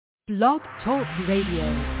Blog Talk Radio.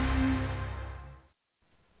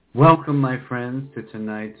 Welcome, my friends, to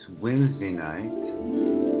tonight's Wednesday night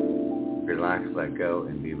Relax, Let Go,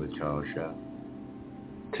 and Be with Charles show.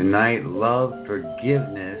 Tonight, love,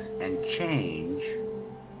 forgiveness, and change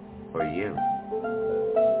for you.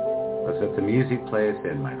 Let's let the music play us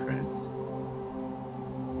in, my friends.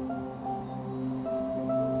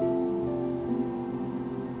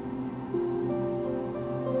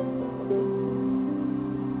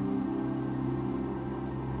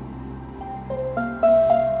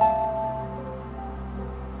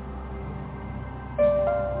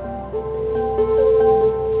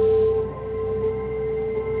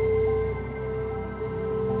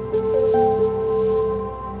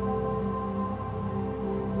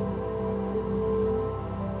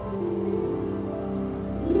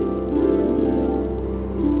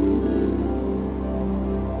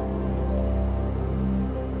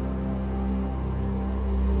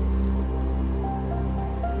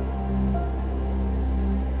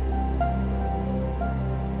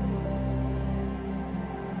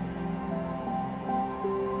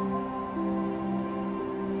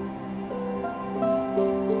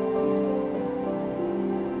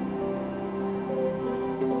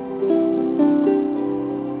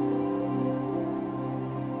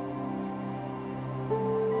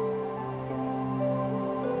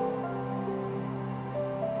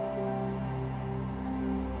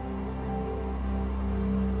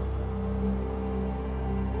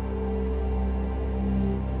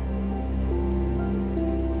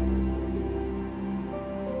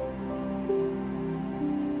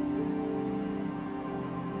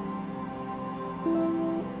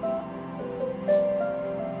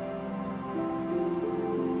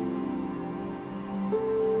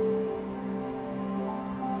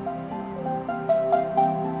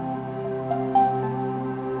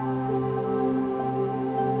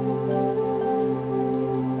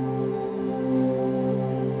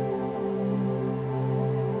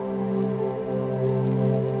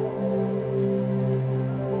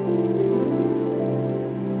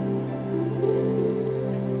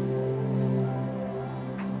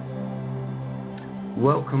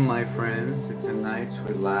 Welcome, my friends, to tonight's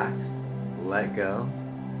Relax, Let Go,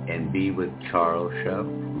 and Be with Charles show.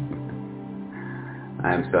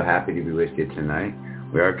 I'm so happy to be with you tonight.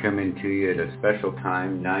 We are coming to you at a special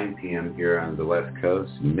time, 9 p.m. here on the West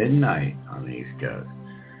Coast, midnight on the East Coast.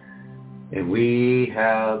 And we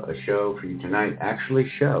have a show for you tonight,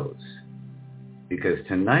 actually shows, because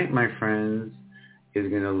tonight, my friends, is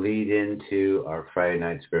going to lead into our Friday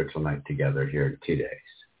night spiritual night together here in 2 days.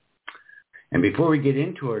 And before we get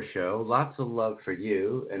into our show, lots of love for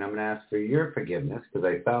you, and I'm going to ask for your forgiveness because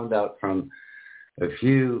I found out from a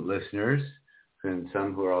few listeners, and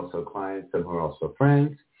some who are also clients, some who are also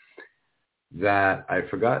friends, that I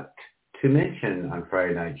forgot to mention on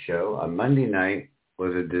Friday night show. On Monday night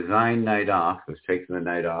was a design night off. I was taking the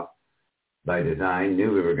night off by design,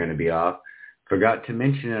 knew we were going to be off. Forgot to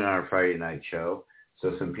mention it on our Friday night show.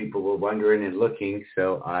 So some people were wondering and looking,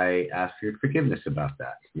 so I asked for your forgiveness about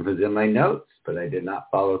that. It was in my notes, but I did not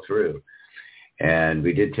follow through. And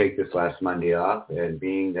we did take this last Monday off, and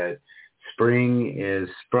being that spring is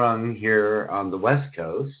sprung here on the West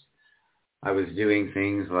Coast, I was doing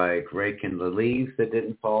things like raking the leaves that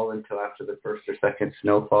didn't fall until after the first or second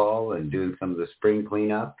snowfall and doing some of the spring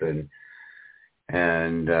cleanup and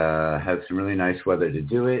had some really nice weather to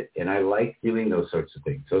do it. And I like doing those sorts of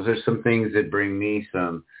things. Those are some things that bring me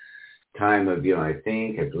some time of, I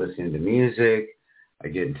think, of listening to music. I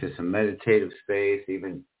get into some meditative space,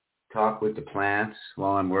 even talk with the plants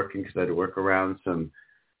while I'm working because I had to work around some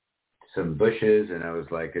bushes. And I was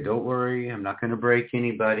like, don't worry, I'm not going to break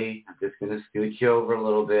anybody. I'm just going to scooch you over a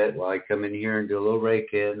little bit while I come in here and do a little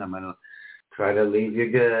rake-in. I'm going to try to leave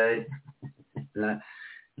you good.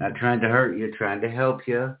 Not trying to hurt you, trying to help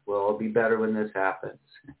you. We'll all be better when this happens.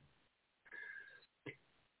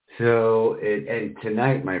 So, and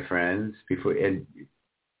tonight, my friends,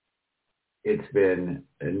 it's been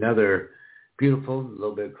another beautiful, a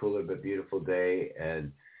little bit cooler, but beautiful day,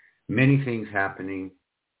 and many things happening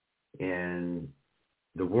in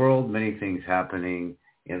the world, many things happening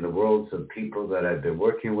in the worlds of people that I've been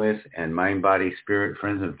working with, and mind, body, spirit,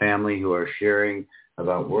 friends, and family who are sharing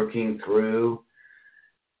about working through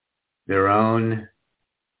their own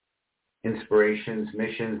inspirations,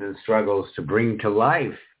 missions, and struggles to bring to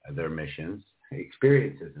life their missions,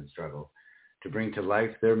 experiences and struggles, to bring to life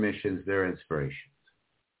their missions, their inspirations.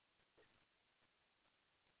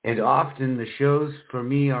 And often the shows for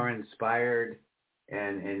me are inspired,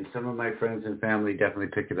 and some of my friends and family definitely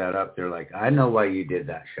pick that up. They're like, I know why you did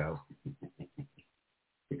that show.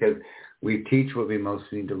 Because We teach what we most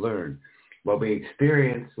need to learn. What we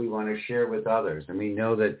experience, we want to share with others. And we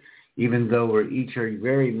know that even though we're each a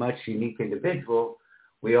very much unique individual,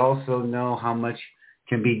 we also know how much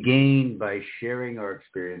can be gained by sharing our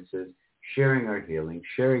experiences, sharing our healing,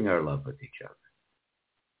 sharing our love with each other.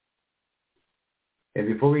 And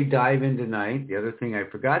before we dive in tonight, the other thing I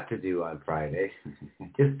forgot to do on Friday,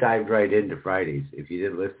 just dived right into Fridays. If you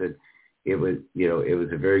did listen, it was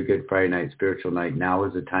a very good Friday night, spiritual night. Now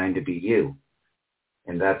is the time to be you.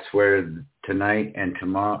 And that's where tonight and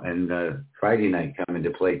tomorrow and Friday night come into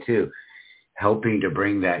play too, helping to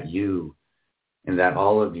bring that you and that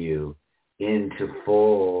all of you into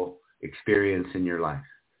full experience in your life,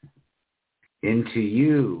 into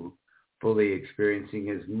you fully experiencing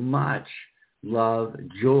as much love,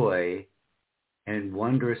 joy, and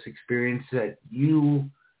wondrous experience that you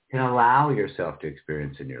can allow yourself to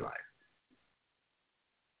experience in your life.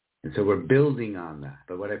 And so we're building on that.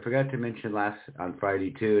 But what I forgot to mention on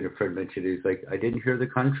Friday too, and a friend mentioned, is like, I didn't hear the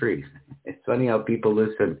countries. It's funny how people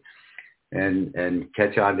listen and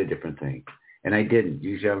catch on to different things. And I didn't.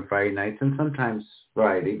 Usually on Friday nights and sometimes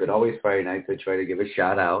Friday, but always Friday nights, I try to give a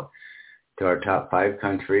shout out to our top 5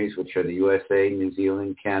 countries, which are the USA, New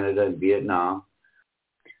Zealand, Canada, and Vietnam,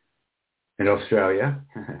 and Australia.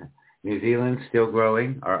 New Zealand's still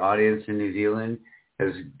growing. Our audience in New Zealand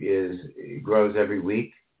grows every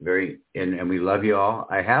week. And we love you all.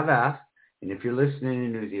 I have asked, and if you're listening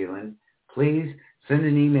in New Zealand, please send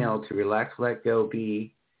an email to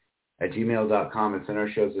relaxletgobe@gmail.com. It's in our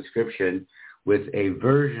show's description with a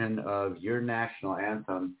version of your national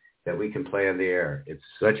anthem that we can play on the air. It's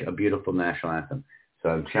such a beautiful national anthem. So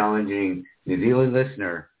I'm challenging New Zealand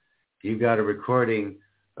listener, if you've got a recording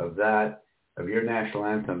of your national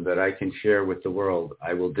anthem that I can share with the world,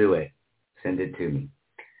 I will do it. Send it to me.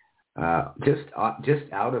 Just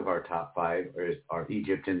out of our top 5 are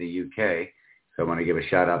Egypt and the UK. So I want to give a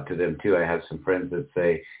shout out to them too. I have some friends that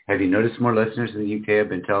say, have you noticed more listeners in the UK? I've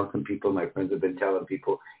been telling some people, my friends have been telling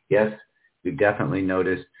people, yes, we've definitely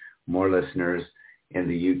noticed more listeners in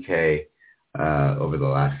the UK over the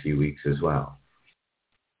last few weeks as well.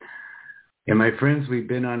 And my friends, we've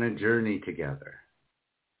been on a journey together.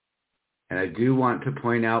 And I do want to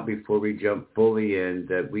point out before we jump fully in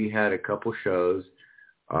that we had a couple shows.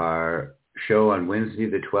 Our show on Wednesday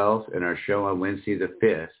the 12th and our show on Wednesday the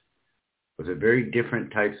 5th was a very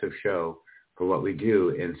different types of show for what we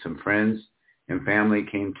do. And some friends and family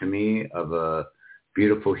came to me of a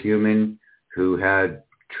beautiful human who had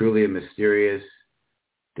truly a mysterious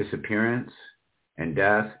disappearance and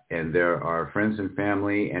death. And there are friends and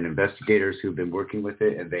family and investigators who've been working with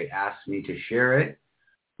it. And they asked me to share it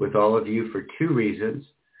with all of you for 2 reasons.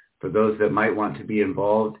 For those that might want to be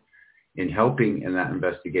involved in helping in that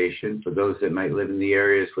investigation, for those that might live in the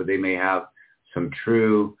areas where they may have some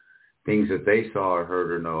true things that they saw or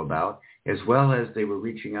heard or know about, as well as they were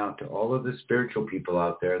reaching out to all of the spiritual people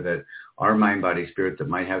out there that are mind, body, spirit, that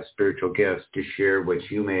might have spiritual gifts to share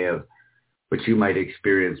what you might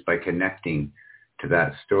experience by connecting to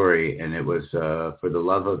that story. And it was For the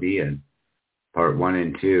Love of Ian, part 1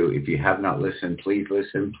 and 2. If you have not listened, please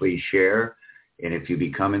listen, please share. And if you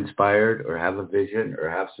become inspired or have a vision or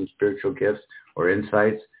have some spiritual gifts or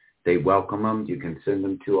insights, they welcome them. You can send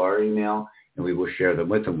them to our email and we will share them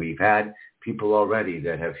with them. We've had people already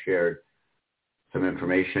that have shared some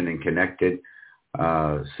information and connected.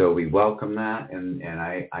 So we welcome that. And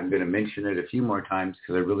I'm going to mention it a few more times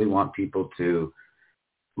because I really want people to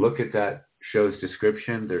look at that show's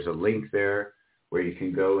description. There's a link there where you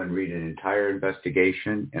can go and read an entire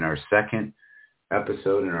investigation. In our second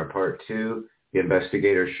episode, in our part 2, the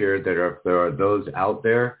investigator shared that there are those out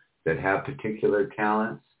there that have particular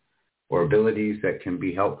talents or abilities that can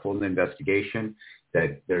be helpful in the investigation,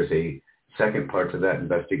 that there's a second part to that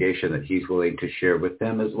investigation that he's willing to share with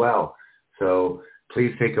them as well. So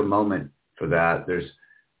please take a moment for that.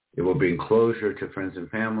 It will bring closure to friends and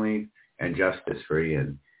family and justice for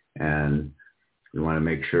Ian. And we want to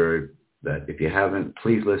make sure that if you haven't,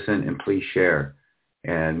 please listen and please share.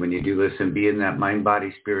 And when you do listen, be in that mind,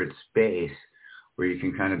 body, spirit space where you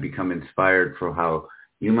can kind of become inspired for how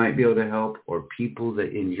you might be able to help or people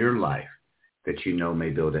that in your life that you know may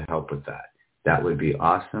be able to help with that. That would be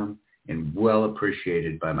awesome and well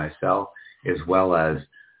appreciated by myself as well as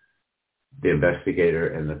the investigator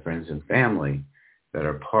and the friends and family that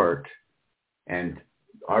are part and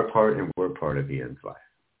we're part of Ian's life.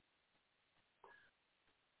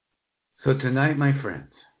 So tonight, my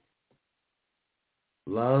friends,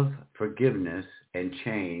 love, forgiveness, and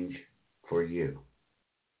change for you.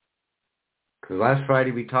 Because last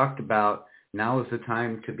Friday we talked about now is the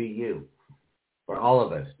time to be you. For all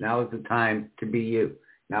of us, now is the time to be you.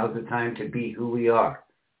 Now's the time to be who we are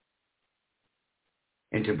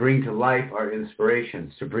and to bring to life our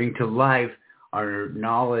inspirations, to bring to life our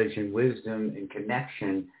knowledge and wisdom and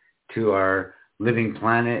connection to our living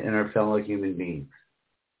planet and our fellow human beings,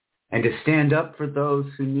 and to stand up for those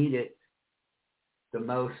who need it the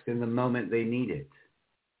most in the moment they need it,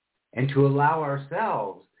 and to allow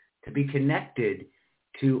ourselves to be connected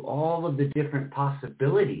to all of the different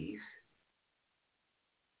possibilities,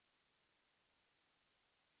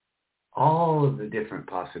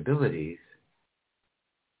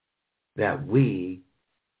 that we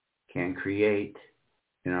can create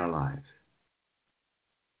in our lives.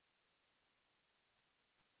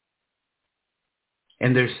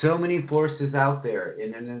 And there's so many forces out there.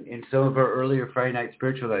 In some of our earlier Friday Night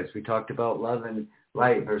Spiritual Lives, we talked about love and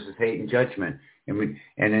light versus hate and judgment, and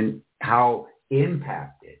then how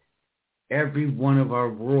impacted every one of our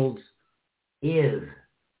worlds is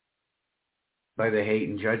by the hate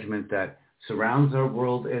and judgment that surrounds our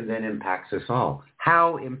world and then impacts us all.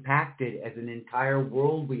 How impacted as an entire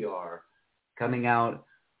world we are coming out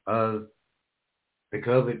of the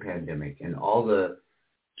COVID pandemic and all the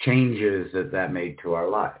changes that made to our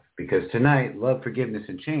life. Because tonight, love, forgiveness,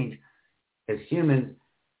 and change, as humans,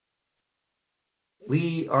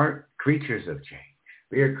 we aren't creatures of change.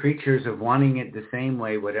 We are creatures of wanting it the same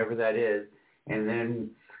way, whatever that is. And then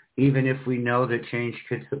even if we know that change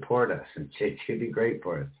could support us and change could be great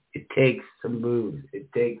for us, it takes some moves,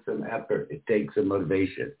 it takes some effort, it takes some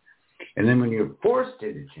motivation. And then when you're forced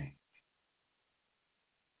into change,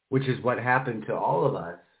 which is what happened to all of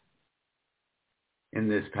us in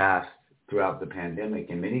this past throughout the pandemic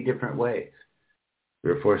in many different ways. We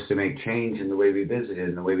were forced to make change in the way we visited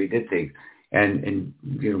and the way we did things. And in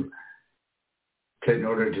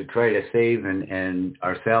order to try to save and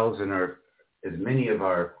ourselves and as many of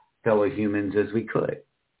our fellow humans as we could.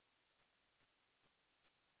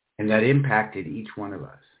 And that impacted each one of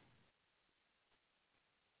us.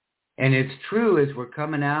 And it's true, as we're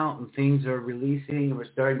coming out and things are releasing and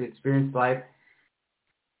we're starting to experience life,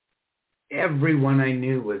 everyone I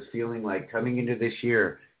knew was feeling like coming into this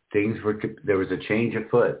year, there was a change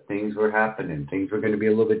afoot. Things were happening. Things were going to be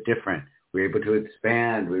a little bit different. We were able to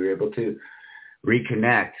expand. We were able to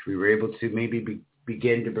reconnect. We were able to maybe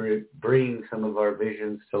begin to bring some of our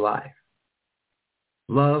visions to life.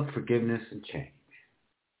 Love, forgiveness, and change.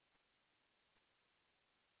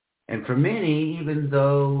 And for many, even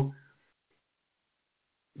though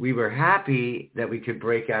we were happy that we could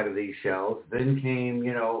break out of these shells, then came,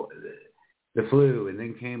 the flu, and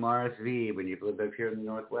then came RSV when you lived up here in the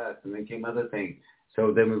Northwest, and then came other things.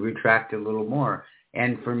 So then we retracted a little more.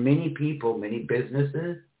 And for many people, many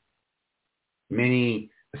businesses, many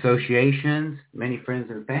associations, many friends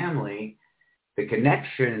and family, the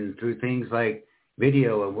connection through things like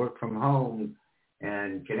video and work from home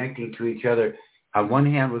and connecting to each other, on one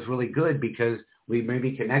hand was really good because we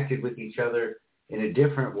maybe connected with each other in a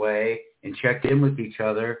different way and checked in with each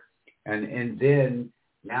other. And then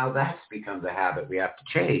now that's become the habit. We have to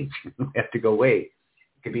change. We have to go, wait.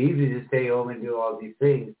 It could be easy to stay home and do all these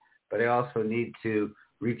things, but I also need to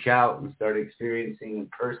reach out and start experiencing in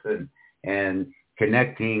person and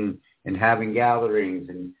connecting and having gatherings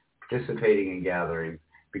and participating in gatherings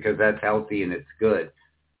because that's healthy and it's good.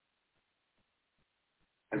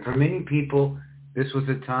 And for many people, this was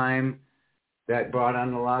a time that brought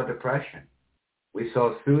on a lot of depression. We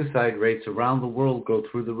saw suicide rates around the world go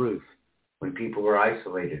through the roof when people were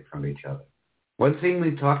isolated from each other. One thing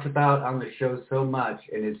we've talked about on the show so much,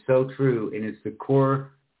 and it's so true, and it's the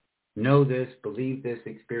core, know this, believe this,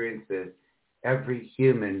 experience this, every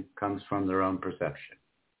human comes from their own perception,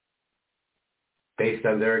 based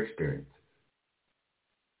on their experiences,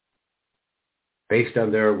 based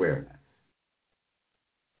on their awareness.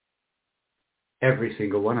 Every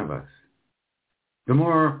single one of us. The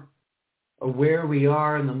more aware we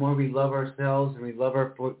are and the more we love ourselves and we love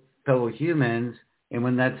our fellow humans, and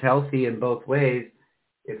when that's healthy in both ways,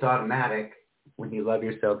 it's automatic. When you love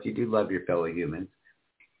yourself, you do love your fellow humans.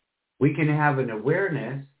 We can have an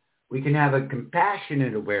awareness, we can have a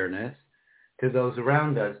compassionate awareness to those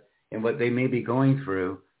around us and what they may be going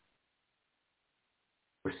through.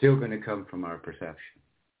 We're still going to come from our perception.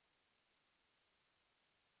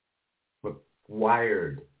 We're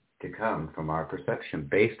wired to come from our perception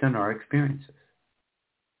based on our experiences.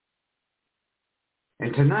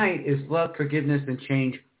 And tonight is love, forgiveness, and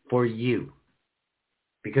change for you,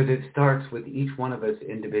 because it starts with each one of us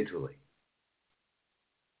individually.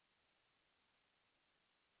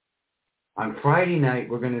 On Friday night,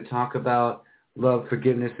 we're going to talk about love,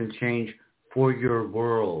 forgiveness, and change for your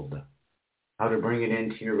world, how to bring it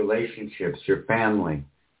into your relationships, your family,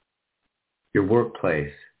 your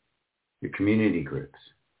workplace, your community groups.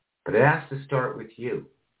 But it has to start with you.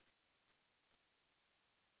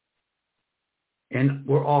 And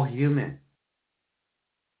we're all human.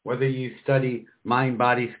 Whether you study mind,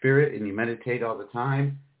 body, spirit, and you meditate all the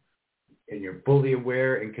time, and you're fully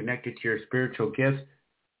aware and connected to your spiritual gifts,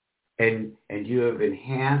 and you have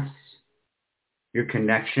enhanced your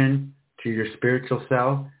connection to your spiritual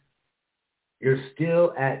self, you're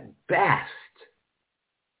still at best,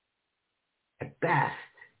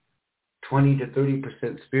 20 to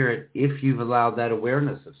 30% spirit if you've allowed that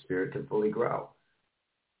awareness of spirit to fully grow.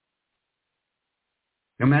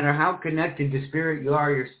 No matter how connected to spirit you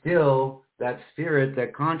are, you're still, that spirit,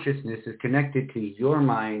 that consciousness is connected to your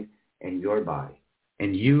mind and your body.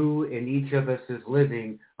 And you and each of us is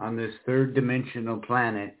living on this third dimensional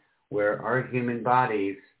planet where our human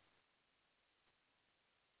bodies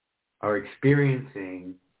are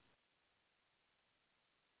experiencing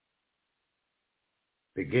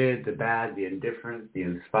the good, the bad, the indifferent, the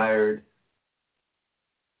inspired,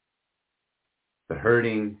 the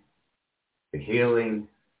hurting, the healing,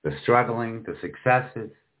 the struggling, the successes.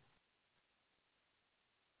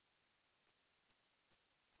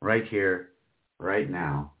 Right here, right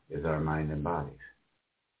now, is our mind and bodies.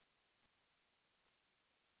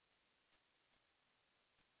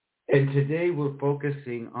 And today we're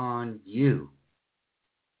focusing on you,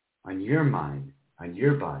 on your mind, on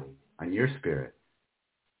your body, on your spirit.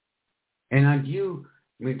 And on you,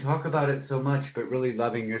 we talk about it so much, but really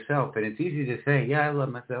loving yourself. And it's easy to say, yeah, I love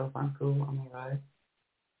myself. I'm cool. I'm all right.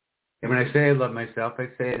 And when I say I love myself, I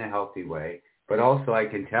say it in a healthy way. But also I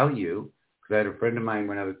can tell you, because I had a friend of mine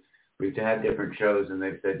when we've had different shows, and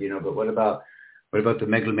they've said, but what about the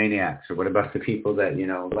megalomaniacs? Or what about the people that,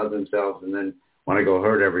 love themselves and then want to go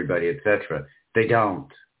hurt everybody, etc.? They don't.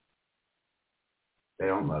 They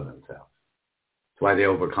don't love themselves. It's why they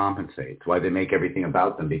overcompensate. It's why they make everything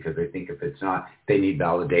about them, because they think if it's not, they need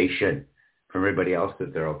validation from everybody else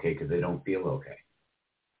that they're okay because they don't feel okay.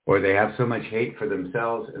 Or they have so much hate for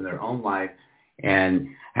themselves in their own life and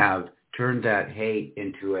have turned that hate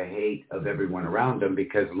into a hate of everyone around them,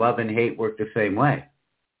 because love and hate work the same way.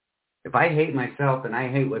 If I hate myself and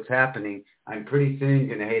I hate what's happening, I'm pretty soon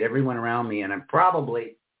going to hate everyone around me, and I'm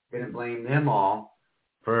probably going to blame them all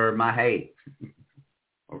for my hate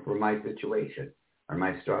or for my situation or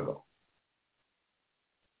my struggle.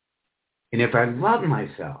 And if I love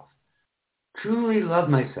myself, truly love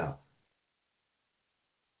myself,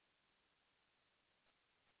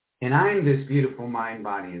 and I'm this beautiful mind,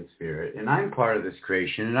 body, and spirit, and I'm part of this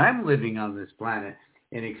creation, and I'm living on this planet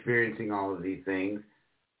and experiencing all of these things,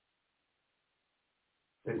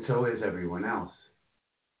 and so is everyone else.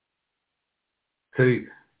 So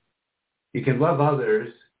you can love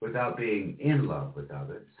others without being in love with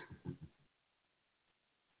others.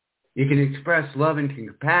 You can express love and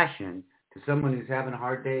compassion to someone who's having a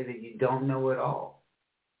hard day that you don't know at all.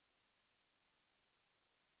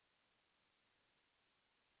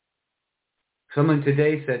 Someone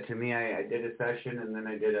today said to me, I did a session and then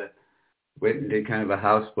I went and did kind of a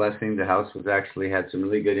house blessing. The house had some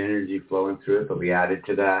really good energy flowing through it, but we added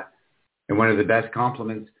to that. And one of the best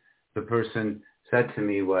compliments the person said to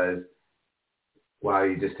me was, wow,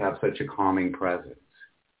 you just have such a calming presence.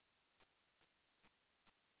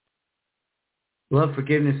 Love,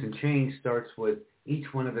 forgiveness, and change starts with each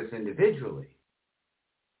one of us individually.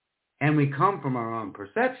 And we come from our own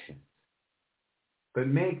perception. But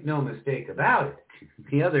make no mistake about it,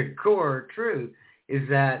 the other core truth is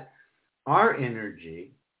that our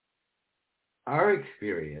energy, our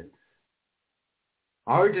experience,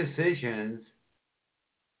 our decisions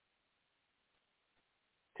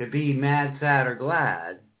to be mad, sad, or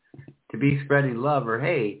glad, to be spreading love or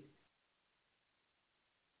hate,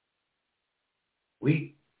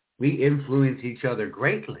 we influence each other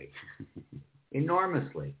greatly,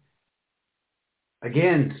 enormously.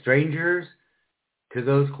 Again, strangers to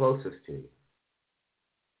those closest to you.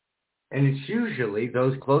 And it's usually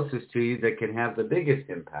those closest to you that can have the biggest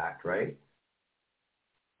impact, right?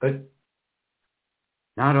 But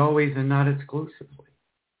not always and not exclusively.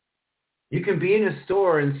 You can be in a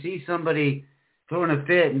store and see somebody throwing a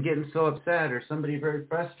fit and getting so upset, or somebody very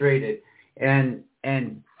frustrated, and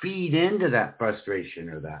feed into that frustration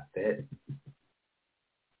or that fit,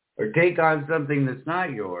 or take on something that's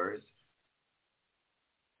not yours,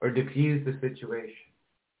 or diffuse the situation.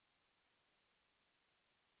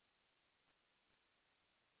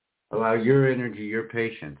 Allow your energy, your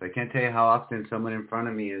patience. I can't tell you how often someone in front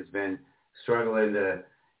of me has been struggling to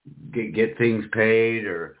get things paid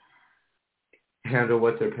or handle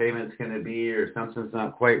what their payment's going to be, or something's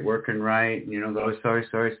not quite working right. And, they're always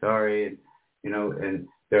sorry. And, and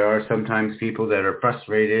There are sometimes people that are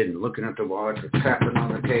frustrated and looking at the watch or tapping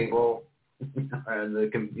on the table and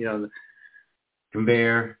the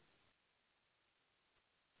conveyor.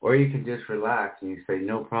 Or you can just relax and you say,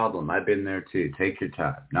 no problem. I've been there too. Take your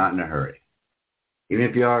time. Not in a hurry. Even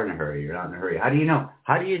if you are in a hurry, you're not in a hurry. How do you know?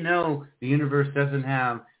 How do you know the universe doesn't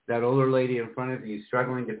have that older lady in front of you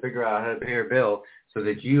struggling to figure out how to pay her bill so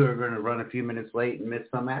that you are going to run a few minutes late and miss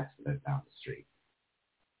some accident down the street?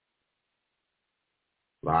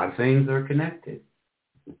 A lot of things are connected.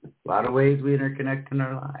 A lot of ways we interconnect in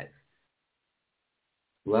our lives.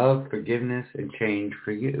 Love, forgiveness, and change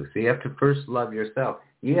for you. So you have to first love yourself.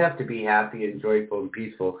 You have to be happy and joyful and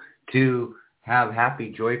peaceful to have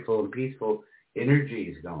happy, joyful, and peaceful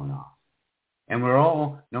energies going off. And we're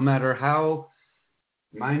all, no matter how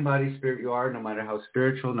mind, body, spirit you are, no matter how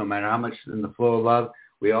spiritual, no matter how much in the flow of love,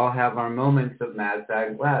 we all have our moments of mad, sad,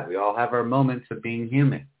 and glad. We all have our moments of being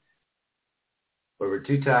human, where we're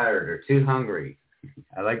too tired or too hungry.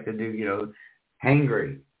 I like to do,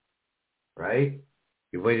 hangry, right?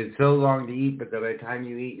 You've waited so long to eat, but by the time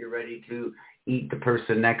you eat, you're ready to eat the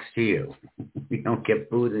person next to you. You don't get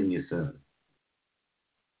food in you soon.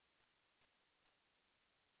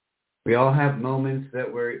 We all have moments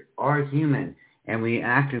that we are human and we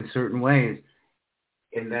act in certain ways.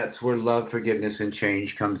 And that's where love, forgiveness, and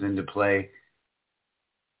change comes into play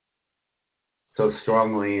so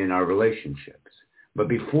strongly in our relationships. But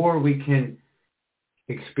before we can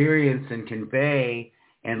experience and convey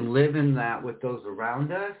and live in that with those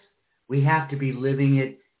around us, we have to be living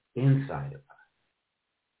it inside of us.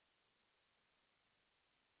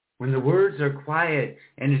 When the words are quiet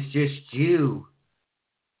and it's just you,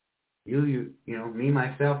 me,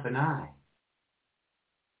 myself, and I.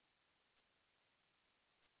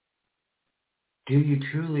 Do you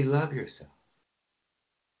truly love yourself?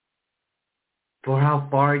 For how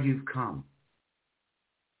far you've come?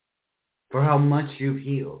 For how much you've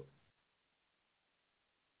healed?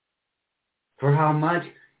 For how much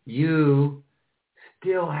you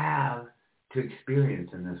still have to experience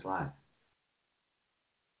in this life?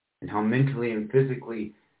 And how mentally and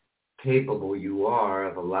physically capable you are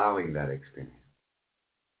of allowing that experience.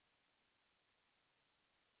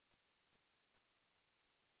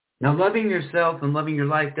 Now, loving yourself and loving your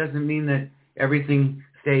life doesn't mean that if everything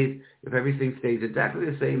stays exactly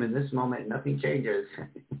the same in this moment, nothing changes.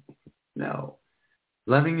 No.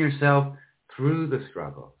 Loving yourself through the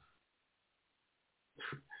struggles,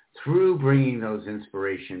 through bringing those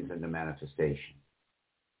inspirations into manifestation.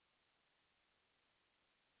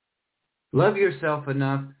 Love yourself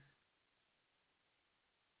enough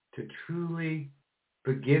to truly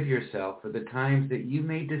forgive yourself for the times that you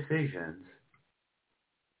made decisions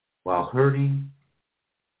while hurting,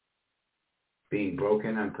 being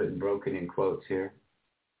broken, I'm putting broken in quotes here,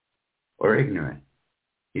 or ignorant.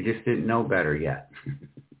 You just didn't know better yet.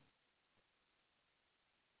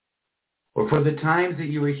 Or for the times that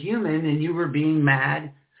you were human and you were being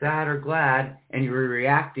mad, sad, or glad, and you were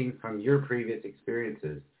reacting from your previous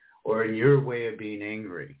experiences or in your way of being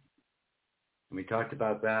angry. And we talked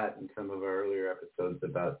about that in some of our earlier episodes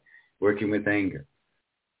about working with anger.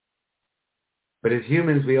 But as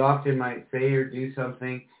humans, we often might say or do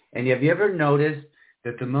something. And have you ever noticed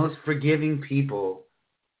that the most forgiving people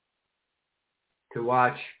to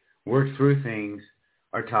watch work through things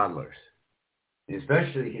are toddlers? And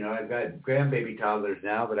especially, I've got grandbaby toddlers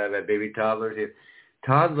now, but I've had baby toddlers.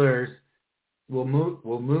 Toddlers will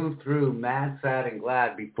move through mad, sad, and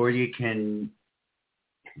glad before you can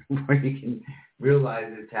realize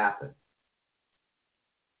it's happened.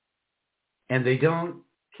 And they don't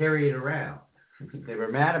carry it around. They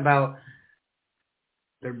were mad about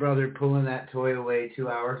their brother pulling that toy away 2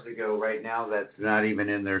 hours ago. Right now, that's not even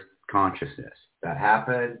in their consciousness. That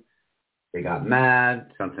happened. They got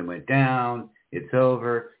mad. Something went down. It's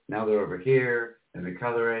over. Now they're over here, and they're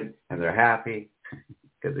coloring, and they're happy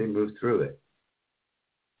because they moved through it.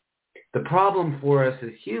 The problem for us as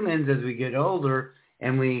humans, as we get older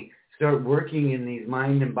and we start working in these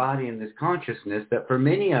mind and body and this consciousness, that for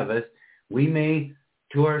many of us, we may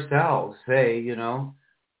to ourselves say,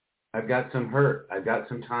 I've got some hurt. I've got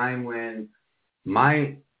some time when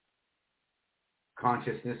my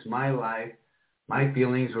consciousness, my life, my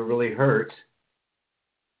feelings were really hurt.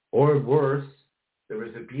 Or worse, there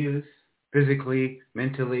was abuse, physically,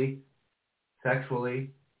 mentally,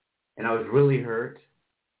 sexually, and I was really hurt.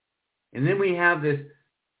 And then we have this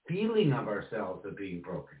feeling of ourselves of being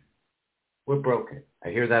broken. We're broken. I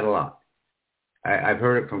hear that a lot. I've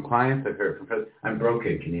heard it from clients. I've heard it from friends. I'm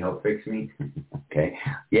broken. Can you help fix me? Okay.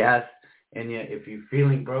 Yes. And yet, if you're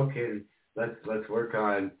feeling broken, let's work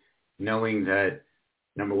on knowing that,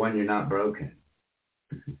 number one, you're not broken.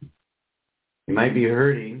 You might be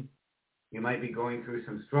hurting. You might be going through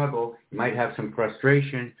some struggle. You might have some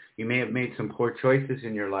frustration. You may have made some poor choices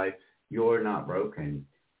in your life. You're not broken.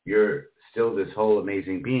 You're still this whole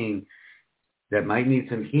amazing being that might need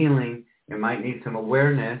some healing and might need some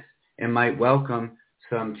awareness and might welcome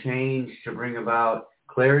some change to bring about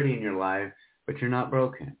clarity in your life, but you're not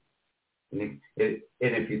broken. And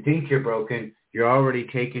if you think you're broken, you're already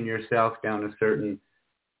taking yourself down a certain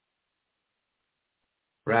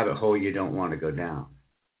rabbit hole you don't want to go down.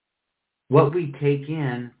 What we take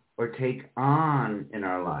in or take on in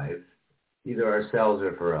our lives, either ourselves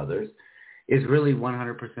or for others, is really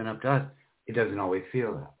 100% up to us. It doesn't always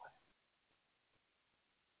feel that way.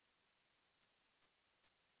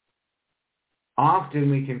 Often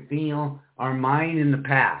we can feel our mind in the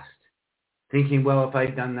past, thinking, well, if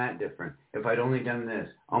I'd done that different, if I'd only done this,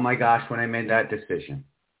 oh my gosh, when I made that decision.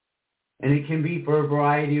 And it can be for a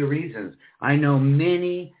variety of reasons. I know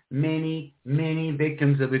many, many, many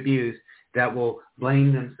victims of abuse that will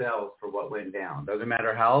blame themselves for what went down. Doesn't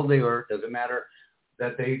matter how old they were, doesn't matter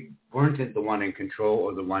that they weren't the one in control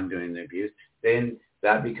or the one doing the abuse, then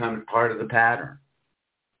that becomes part of the pattern.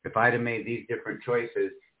 If I'd have made these different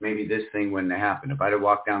choices, maybe this thing wouldn't have happened. If I'd have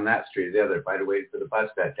walked down that street or the other, if I'd have waited for the bus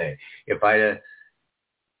that day, if I'd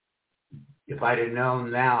have known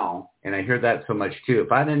now, and I hear that so much too,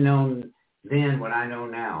 if I'd have known then what I know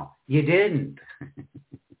now, you didn't.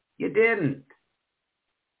 You didn't.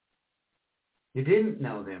 You didn't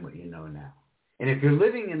know then what you know now. And if you're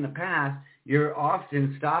living in the past, you're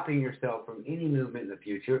often stopping yourself from any movement in the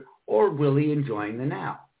future or really enjoying the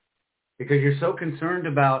now. Because you're so concerned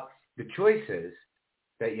about the choices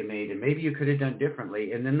that you made and maybe you could have done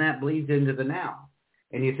differently, and then that bleeds into the now.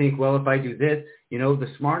 And you think, well, if I do this,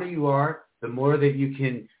 the smarter you are, the more that you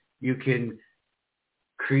can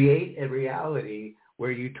create a reality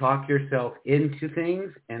where you talk yourself into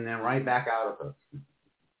things and then right back out of them.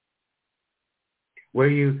 Where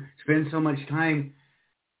you spend so much time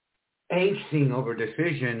angsting over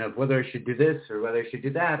decision of whether I should do this or whether I should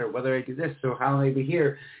do that or whether I do this, so how may I be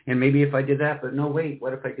here? And maybe if I did that, but no, wait,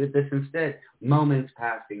 what if I did this instead? Moments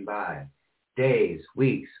passing by, days,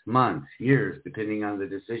 weeks, months, years, depending on the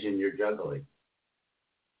decision you're juggling.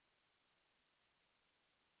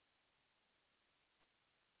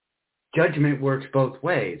 Judgment works both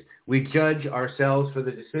ways. We judge ourselves for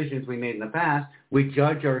the decisions we made in the past. We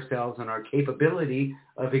judge ourselves on our capability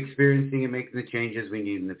of experiencing and making the changes we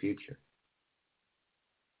need in the future.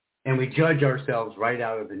 And we judge ourselves right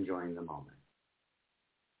out of enjoying the moment.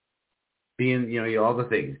 All the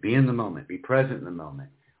things. Be in the moment. Be present in the moment.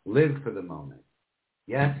 Live for the moment.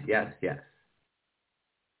 Yes, yes, yes.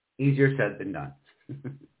 Easier said than done.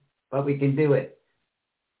 But we can do it.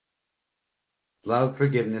 Love,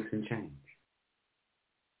 forgiveness, and change.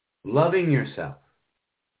 Loving yourself.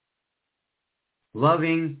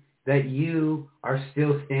 Loving that you are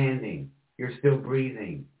still standing. You're still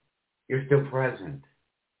breathing. You're still present.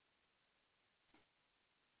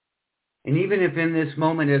 And even if in this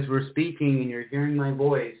moment as we're speaking and you're hearing my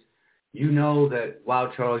voice, you know that,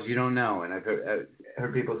 wow, Charles, you don't know. And I've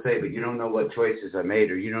heard people say, but you don't know what choices I made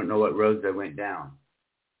or you don't know what roads I went down.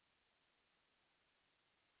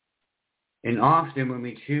 And often when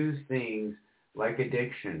we choose things like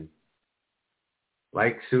addiction,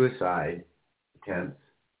 like suicide attempts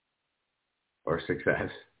or success,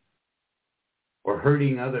 or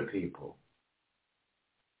hurting other people,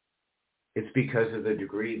 it's because of the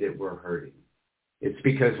degree that we're hurting. It's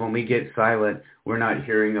because when we get silent, we're not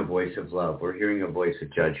hearing a voice of love. We're hearing a voice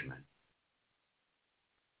of judgment.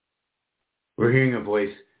 We're hearing a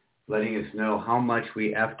voice letting us know how much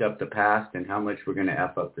we effed up the past and how much we're going to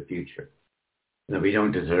F up the future. That we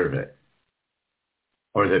don't deserve it.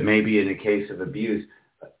 Or that maybe in a case of abuse,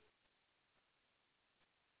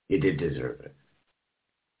 you did deserve it.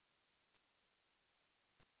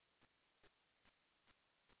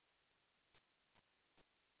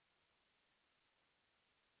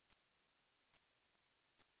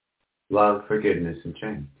 Love, forgiveness, and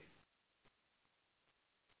change.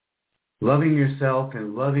 Loving yourself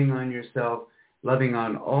and loving on yourself, loving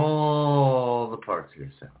on all the parts of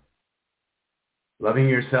yourself. Loving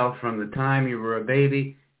yourself from the time you were a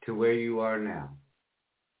baby to where you are now.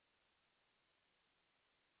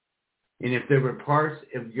 And if there were parts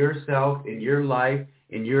of yourself in your life,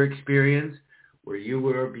 in your experience, where you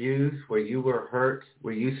were abused, where you were hurt,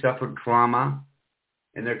 where you suffered trauma,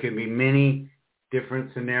 and there can be many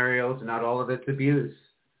different scenarios, not all of it's abuse.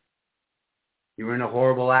 You were in a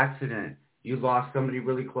horrible accident. You lost somebody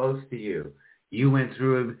really close to you. You went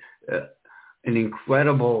through an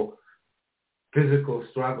incredible physical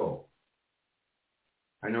struggle.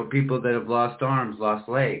 I know people that have lost arms, lost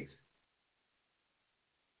legs.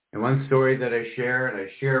 And one story that I share, and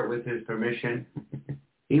I share it with his permission,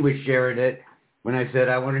 he was sharing it. When I said,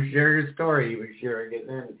 I want to share your story, he was sharing it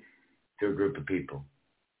then to a group of people.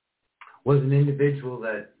 Was an individual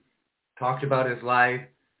that talked about his life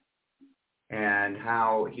and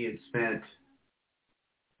how he had spent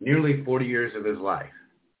nearly 40 years of his life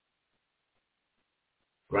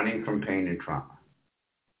running from pain and trauma.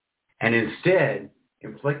 And instead,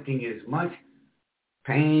 inflicting as much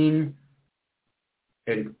pain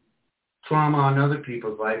and trauma on other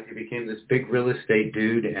people's lives, he became this big real estate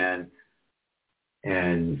dude and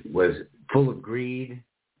was full of greed.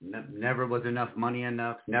 Never was enough money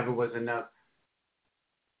enough. Never was enough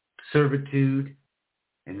servitude.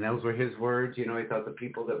 And those were his words. You know, he thought the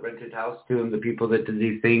people that rented house to him, the people that did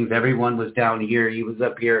these things, everyone was down here. He was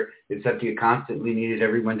up here, except he constantly needed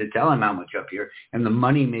everyone to tell him how much up here. And the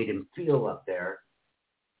money made him feel up there,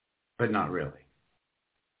 but not really.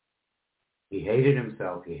 He hated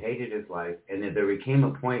himself. He hated his life. And there became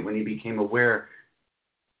a point when he became aware,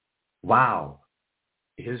 wow,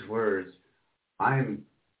 his words, I'm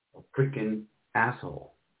a freaking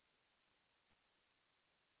asshole.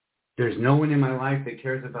 There's no one in my life that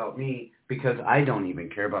cares about me because I don't even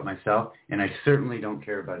care about myself, and I certainly don't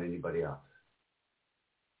care about anybody else.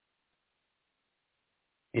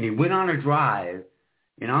 And he went on a drive,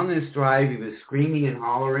 and on this drive, he was screaming and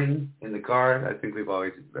hollering in the car.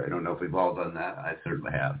 I don't know if we've all done that. I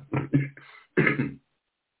certainly have.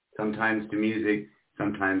 Sometimes to music,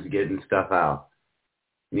 sometimes getting stuff out.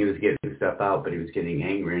 And he was getting stuff out, but he was getting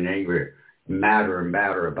angrier and angrier, madder and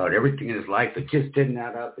madder about everything in his life that just didn't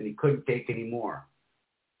add up, and he couldn't take any more.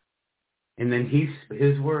 And then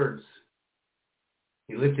his words,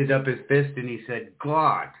 he lifted up his fist and he said,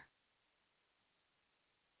 God,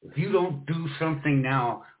 if you don't do something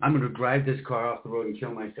now, I'm going to drive this car off the road and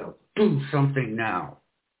kill myself. Do something now.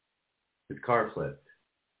 His car flipped.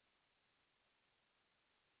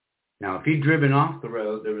 Now, if he'd driven off the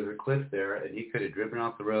road, there was a cliff there, and he could have driven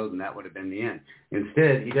off the road, and that would have been the end.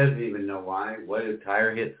 Instead, he doesn't even know why. What, his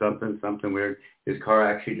tire hit something weird. His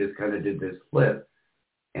car actually just kind of did this flip.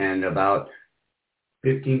 And about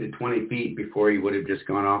 15 to 20 feet before he would have just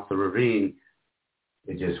gone off the ravine,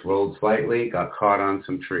 it just rolled slightly, got caught on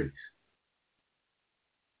some trees.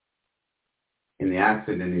 In the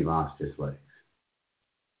accident, he lost his legs.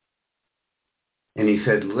 And he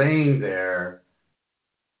said, laying there,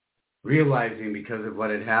 realizing because of what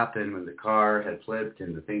had happened when the car had flipped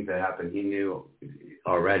and the things that happened, he knew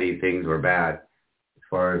already things were bad as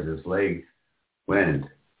far as his legs went.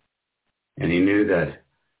 And he knew that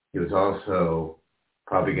he was also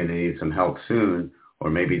probably going to need some help soon, or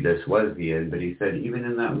maybe this was the end. But he said even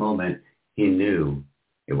in that moment, he knew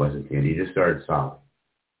it wasn't the end. He just started sobbing.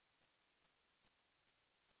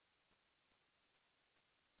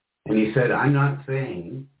 And he said, I'm not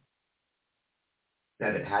saying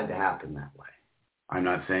that it had to happen that way. I'm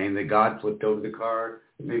not saying that God flipped over the car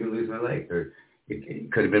and made me lose my leg. Or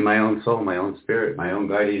it could have been my own soul, my own spirit, my own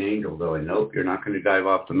guardian angel going, nope, you're not going to dive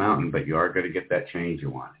off the mountain, but you are going to get that change you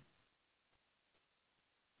wanted.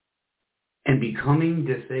 And becoming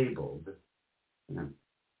disabled, and I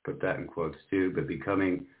put that in quotes too, but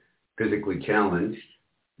becoming physically challenged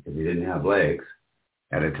because he didn't have legs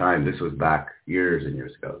at a time, this was back years and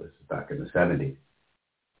years ago, this is back in the 70s.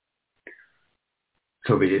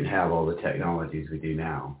 So we didn't have all the technologies we do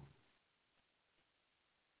now.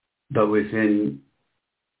 But within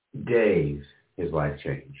days, his life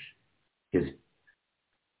changed. His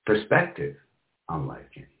perspective on life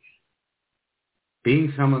changed.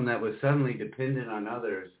 Being someone that was suddenly dependent on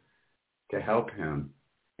others to help him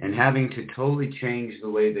and having to totally change the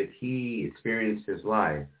way that he experienced his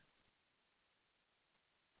life.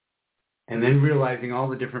 And then realizing all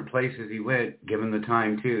the different places he went, given the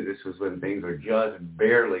time too, this was when things were just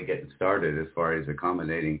barely getting started as far as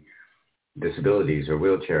accommodating disabilities or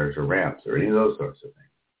wheelchairs or ramps or any of those sorts of things.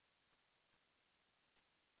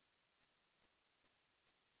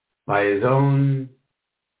 By his own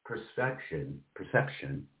perception,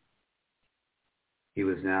 he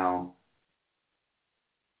was now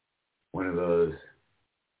one of those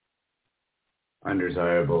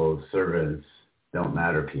undesirable servants, don't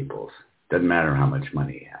matter peoples. Doesn't matter how much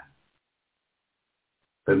money he had.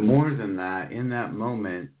 But more than that, in that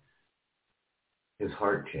moment, his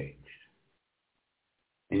heart changed.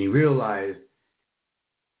 And he realized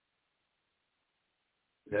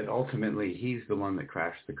that ultimately he's the one that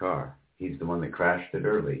crashed the car. He's the one that crashed it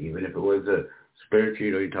early. Even if it was a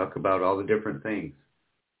spiritual, you talk about all the different things.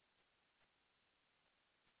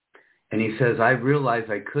 And he says, I realized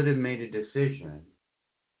I could have made a decision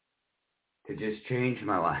to just change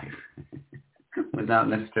my life without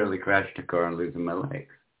necessarily crashing a car and losing my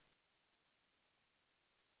legs.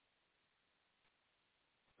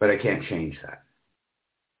 But I can't change that.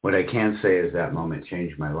 What I can say is that moment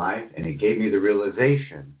changed my life, and it gave me the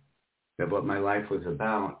realization that what my life was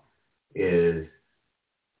about is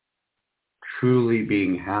truly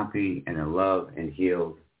being happy and in love and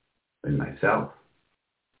healed in myself.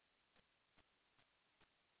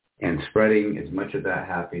 And spreading as much of that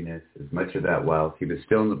happiness, as much of that wealth. He was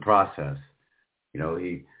still in the process,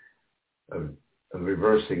 of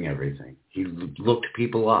reversing everything. He looked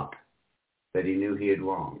people up that he knew he had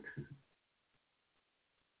wronged.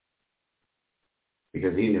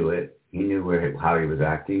 Because he knew it. He knew how he was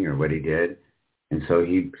acting or what he did. And so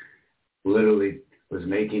he literally was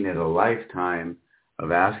making it a lifetime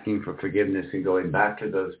of asking for forgiveness and going back to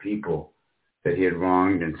those people that he had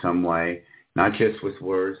wronged in some way, not just with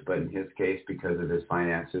words, but in his case, because of his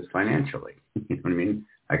finances, financially. You know what I mean?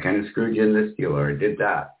 I kind of screwed you in this deal, or I did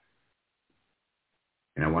that.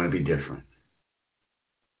 And I want to be different.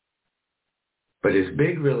 But his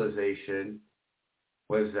big realization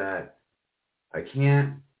was that I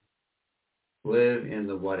can't live in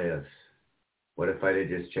the what ifs. What if I had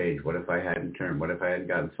just changed? What if I hadn't turned? What if I hadn't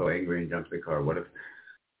gotten so angry and jumped the car? What if,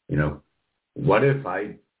 what if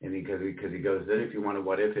I, and because he goes, then if you want to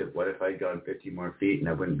what if I'd gone 50 more feet and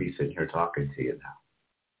I wouldn't be sitting here talking to you now?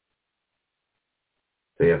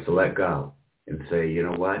 So you have to let go and say, you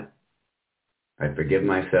know what? I forgive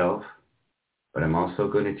myself, but I'm also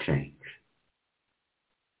going to change.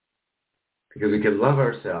 Because we can love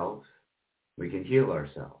ourselves, we can heal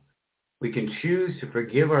ourselves. We can choose to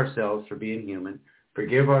forgive ourselves for being human,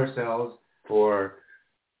 forgive ourselves for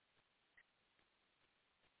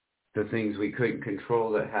the things we couldn't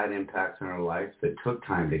control that had impacts on our life that took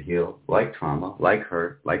time to heal, like trauma, like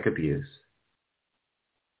hurt, like abuse.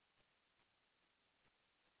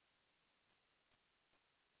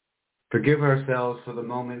 Forgive ourselves for the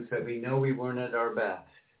moments that we know we weren't at our best.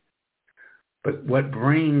 But what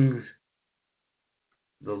brings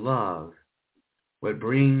the love, what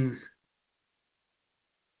brings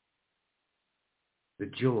the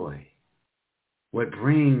joy, what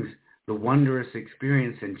brings the wondrous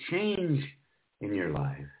experience and change in your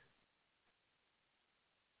life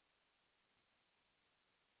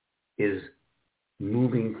is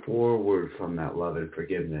moving forward from that love and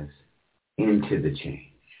forgiveness into the change.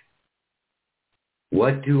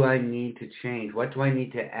 What do I need to change? What do I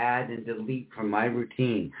need to add and delete from my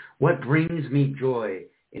routine? What brings me joy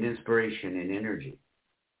and inspiration and energy?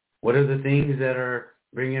 What are the things that are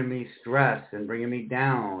bringing me stress and bringing me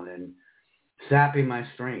down and sapping my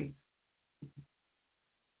strength?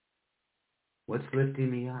 What's lifting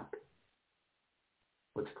me up?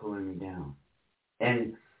 What's pulling me down?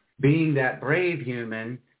 And being that brave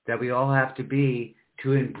human that we all have to be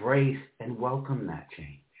to embrace and welcome that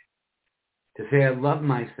change. To say, I love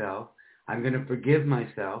myself, I'm going to forgive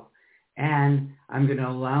myself, and I'm going to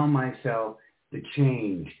allow myself to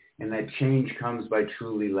change. And that change comes by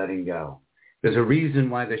truly letting go. There's a reason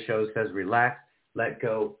why the show says relax, let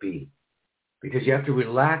go, be. Because you have to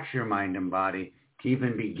relax your mind and body to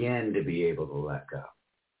even begin to be able to let go.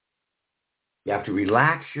 You have to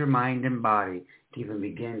relax your mind and body to even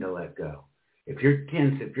begin to let go. If you're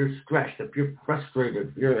tense, if you're stressed, if you're frustrated,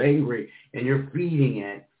 if you're angry, and you're feeding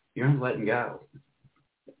it, you're not letting go.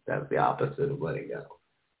 That's the opposite of letting go.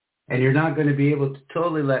 And you're not going to be able to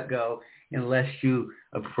totally let go unless you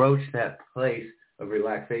approach that place of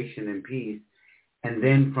relaxation and peace. And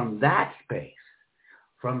then from that space,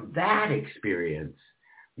 from that experience,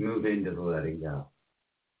 move into the letting go.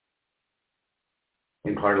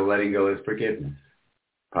 And part of letting go is forgiveness.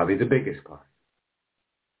 Probably the biggest part.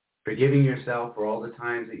 Forgiving yourself for all the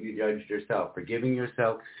times that you judged yourself. Forgiving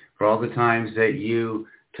yourself for all the times that you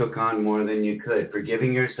took on more than you could.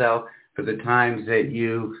 Forgiving yourself for the times that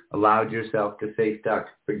you allowed yourself to stay stuck.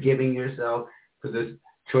 Forgiving yourself for the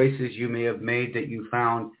choices you may have made that you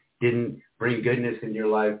found didn't bring goodness in your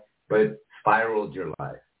life, but spiraled your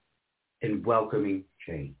life. And welcoming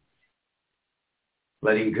change.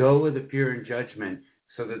 Letting go of the fear and judgment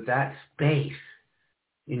so that that space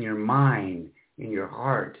in your mind, in your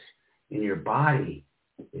heart, in your body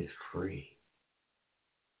is free,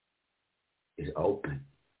 is open,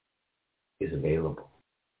 is available.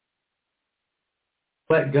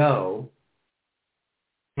 Let go,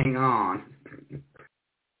 hang on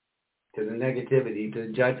to the negativity, to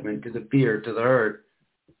the judgment, to the fear, to the hurt.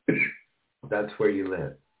 That's where you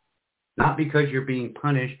live. Not because you're being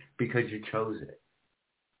punished, because you chose it.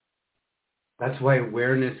 That's why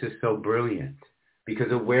awareness is so brilliant,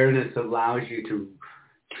 because awareness allows you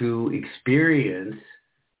to experience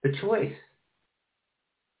the choice.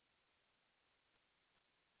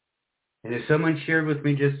 And as someone shared with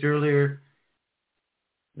me just earlier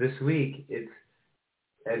this week,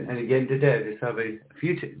 and again today, I just have a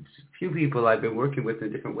few people I've been working with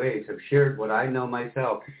in different ways have shared what I know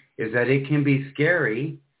myself, is that it can be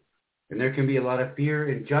scary, and there can be a lot of fear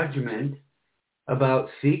and judgment about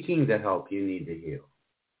seeking the help you need to heal.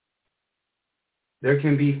 There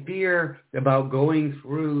can be fear about going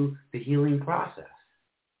through the healing process,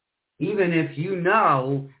 even if you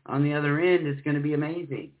know on the other end it's going to be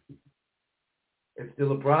amazing. It's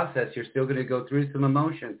still a process. You're still going to go through some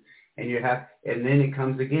emotions, and then it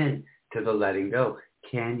comes again to the letting go.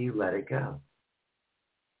 Can you let it go?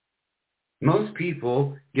 Most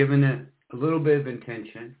people, given a little bit of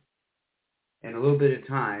intention and a little bit of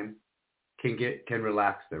time, can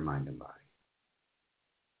relax their mind and body.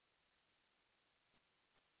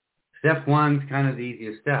 Step one's kind of the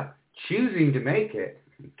easiest step. Choosing to make it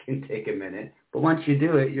can take a minute, but once you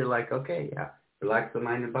do it, you're like, okay, yeah, relax the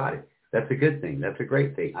mind and body. That's a good thing. That's a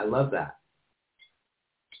great thing. I love that.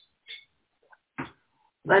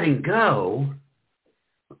 Letting go,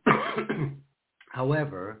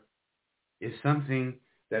 however, is something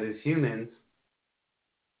that as humans,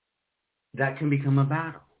 that can become a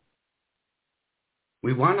battle.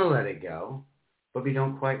 We want to let it go, but we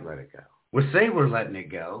don't quite let it go. We say we're letting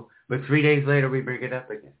it go, but 3 days later we bring it up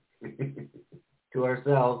again to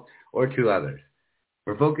ourselves or to others.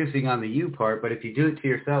 We're focusing on the you part, but if you do it to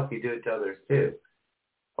yourself, you do it to others too.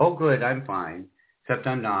 Oh, good, I'm fine, except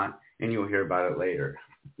I'm not, and you'll hear about it later.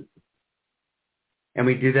 And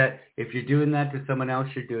we do that. If you're doing that to someone else,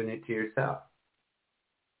 you're doing it to yourself.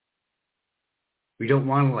 We don't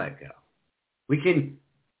want to let go. We can,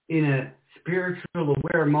 in a spiritual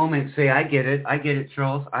aware moment, say, I get it,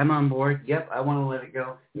 Charles. I'm on board. Yep, I want to let it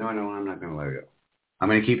go. No, I'm not going to let it go. I'm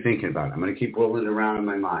going to keep thinking about it. I'm going to keep rolling it around in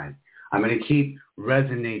my mind. I'm going to keep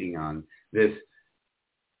resonating on this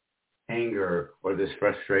anger or this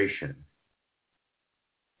frustration.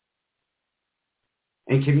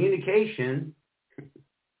 And communication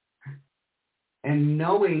and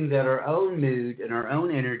knowing that our own mood and our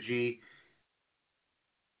own energy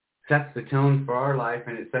sets the tone for our life,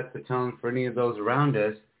 and it sets the tone for any of those around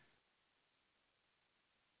us,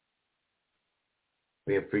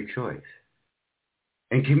 we have free choice.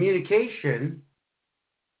 And communication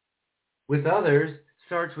with others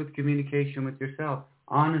starts with communication with yourself,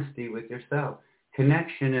 honesty with yourself,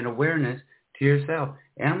 connection and awareness to yourself.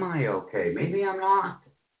 Am I okay? Maybe I'm not.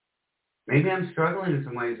 Maybe I'm struggling in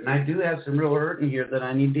some ways, and I do have some real hurt in here that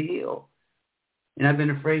I need to heal. And I've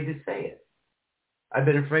been afraid to say it. I've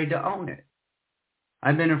been afraid to own it.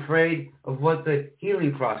 I've been afraid of what the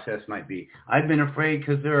healing process might be. I've been afraid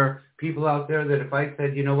because there are people out there that if I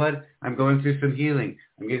said, you know what, I'm going through some healing,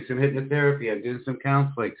 I'm getting some hypnotherapy, I'm doing some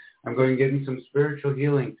counseling, I'm going to get in some spiritual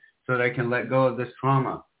healing so that I can let go of this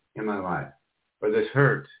trauma in my life or this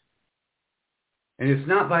hurt. And it's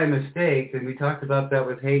not by mistake, and we talked about that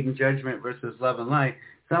with hate and judgment versus love and light.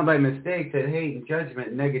 It's not by mistake that hate and judgment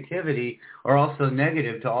and negativity are also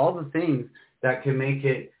negative to all the things that can make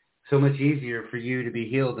it so much easier for you to be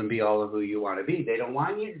healed and be all of who you want to be. They don't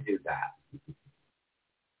want you to do that.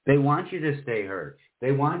 They want you to stay hurt.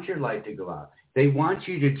 They want your light to go out. They want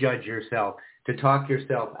you to judge yourself, to talk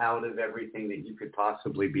yourself out of everything that you could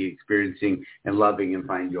possibly be experiencing and loving and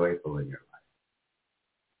find joyful in your life.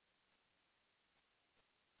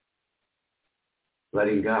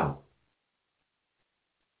 Letting go.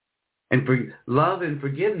 And love and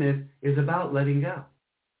forgiveness is about letting go.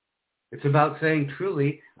 It's about saying,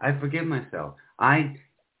 truly, I forgive myself. I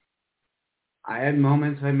had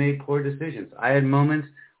moments I made poor decisions. I had moments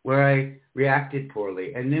where I reacted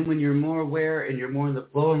poorly. And then when you're more aware and you're more in the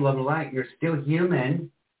flow and love and light, you're still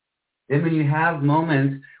human. Then when you have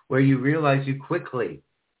moments where you realize you quickly,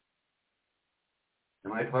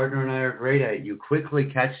 and my partner and I are great at it, you quickly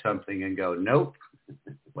catch something and go, nope,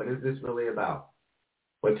 what is this really about?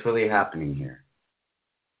 What's really happening here?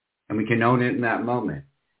 And we can own it in that moment.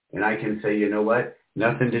 And I can say, you know what?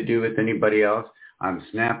 Nothing to do with anybody else. I'm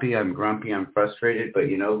snappy, I'm grumpy, I'm frustrated, but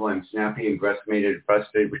you know who I'm snappy and grumpy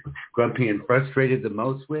and frustrated the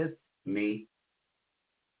most with? Me.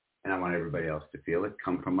 And I want everybody else to feel it.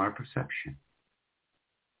 Come from our perception.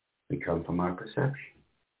 We come from our perception.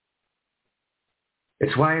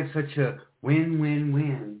 It's why it's such a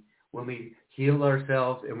win-win-win when we heal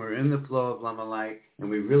ourselves and we're in the flow of love and light and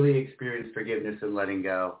we really experience forgiveness and letting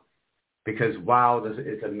go. Because, wow,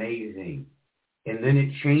 it's amazing. And then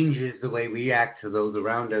it changes the way we act to those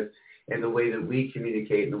around us and the way that we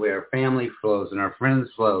communicate and the way our family flows and our friends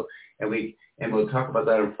flow. And we'll talk about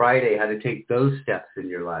that on Friday, how to take those steps in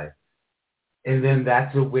your life. And then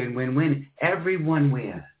that's a win-win-win. Everyone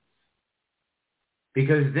wins.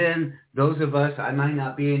 Because then those of us, I might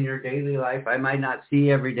not be in your daily life. I might not see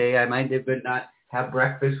you every day. I might not have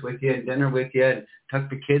breakfast with you and dinner with you and tuck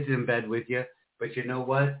the kids in bed with you. But you know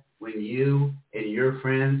what? When you and your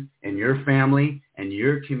friends and your family and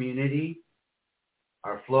your community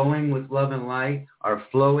are flowing with love and light, are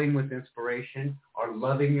flowing with inspiration, are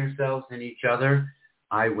loving yourselves and each other,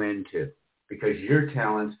 I win too. Because your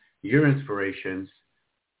talents, your inspirations,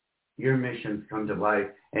 your missions come to life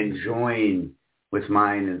and join with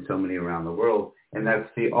mine and so many around the world. And that's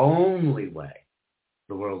the only way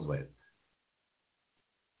the world wins.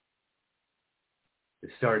 It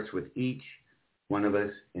starts with each one of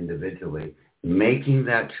us individually making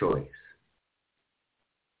that choice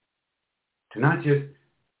to not just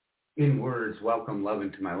in words welcome love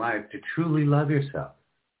into my life, to truly love yourself.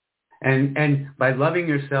 And by loving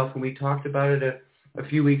yourself, and we talked about it a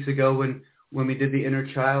few weeks ago when we did the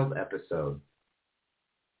inner child episode,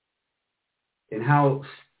 and how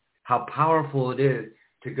powerful it is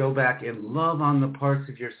to go back and love on the parts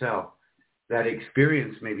of yourself that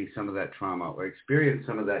experience maybe some of that trauma or experience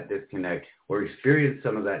some of that disconnect or experience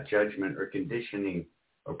some of that judgment or conditioning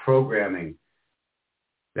or programming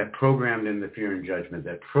that programmed in the fear and judgment,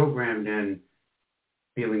 that programmed in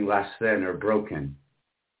feeling less than or broken.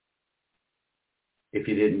 If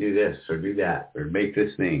you didn't do this or do that or make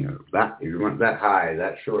this thing or that, you want that high,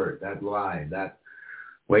 that short, that wide, that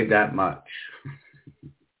weighed that much.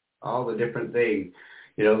 All the different things.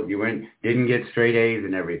 You know, you didn't get straight A's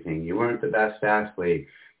and everything. You weren't the best athlete.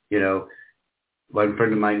 You know, one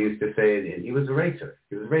friend of mine used to say, and he was a racer.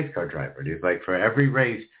 He was a race car driver. He was like, for every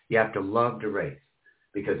race, you have to love to race.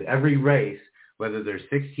 Because every race, whether there's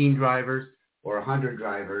 16 drivers or 100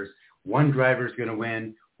 drivers, one driver's going to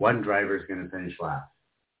win, one driver's going to finish last.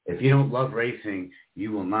 If you don't love racing,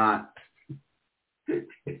 you will not.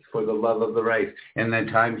 It's for the love of the race. And at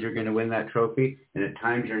times you're going to win that trophy, and at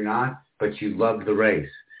times you're not, but you loved the race.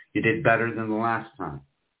 You did better than the last time.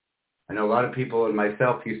 I know a lot of people, and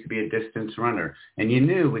myself, used to be a distance runner. And you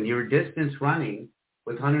knew when you were distance running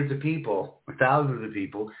with hundreds of people, or thousands of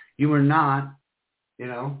people, you were not, you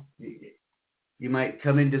know, you might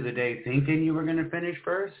come into the day thinking you were going to finish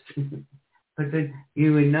first, but then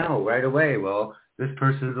you would know right away, well, this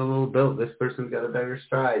person's a little built. This person's got a better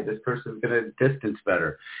stride. This person's going to distance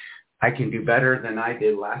better. I can do better than I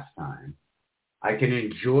did last time. I can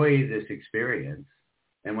enjoy this experience.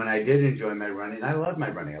 And when I did enjoy my running, I love my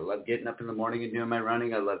running. I love getting up in the morning and doing my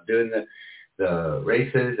running. I love doing the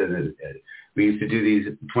races. And we used to do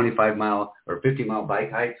these 25-mile or 50-mile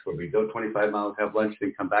bike hikes where we go 25 miles, have lunch,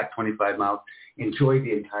 then come back 25 miles, enjoy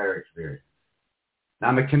the entire experience. Now,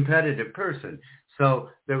 I'm a competitive person. So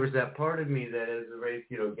there was that part of me that as a race,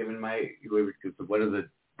 you know, given one of the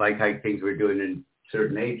bike hike things we're doing in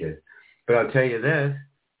certain ages. But I'll tell you this,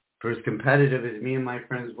 for as competitive as me and my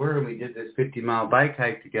friends were, and we did this 50-mile bike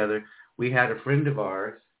hike together, we had a friend of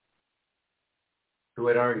ours who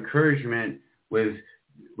at our encouragement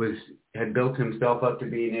had built himself up to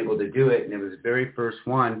being able to do it, and it was the very first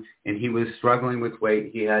one, and he was struggling with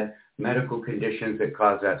weight. He had medical conditions that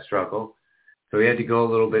caused that struggle. So he had to go a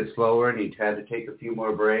little bit slower, and he had to take a few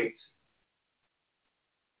more breaks.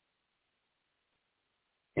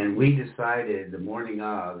 And we decided the morning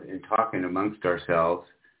of, in talking amongst ourselves,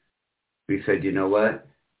 we said, you know what?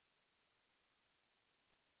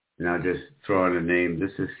 And I'll just throw in a name.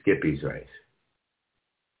 This is Skippy's race.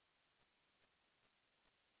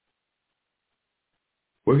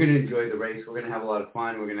 We're going to enjoy the race. We're going to have a lot of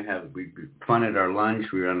fun. We're going to have fun at our lunch.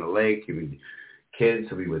 We were on the lake. Kids,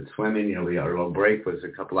 so we would swim in. You know, our little break was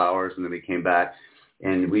a couple hours, and then we came back,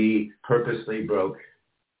 and we purposely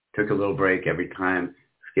took a little break every time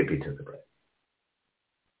Skippy took a break.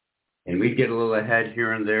 And we'd get a little ahead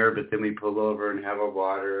here and there, but then we'd pull over and have our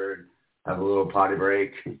water, and have a little potty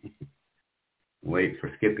break, wait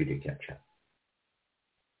for Skippy to catch up.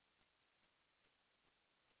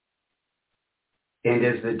 And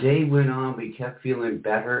as the day went on, we kept feeling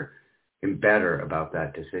better and better about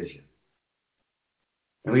that decision.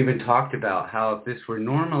 And we even talked about how if this were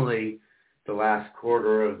normally the last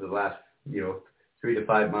quarter of the last, 3 to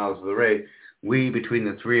 5 miles of the race, we, between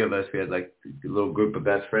the three of us, we had like a little group of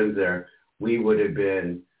best friends there, we would have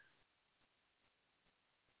been,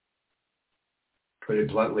 put it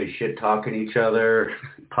bluntly, shit-talking each other,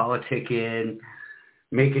 politicking,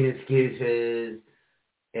 making excuses,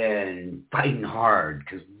 and fighting hard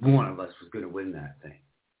because one of us was going to win that thing.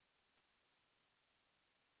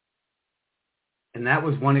 And that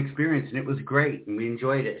was one experience, and it was great, and we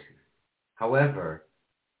enjoyed it. However,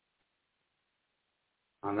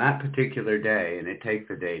 on that particular day, and it takes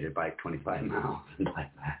a day to bike 25 miles and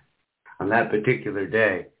like that, on that particular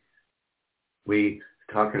day, We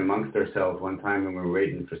talking amongst ourselves one time when we were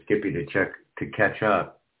waiting for Skippy to catch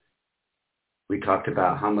up. We talked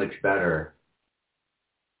about how much better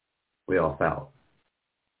we all felt.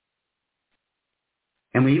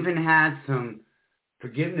 And we even had some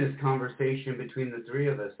forgiveness conversation between the three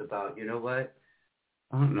of us about, you know what?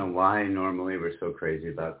 I don't know why normally we're so crazy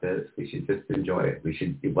about this. We should just enjoy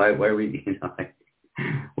it. Why we,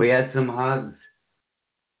 we had some hugs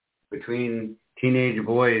between teenage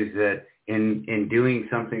boys that in doing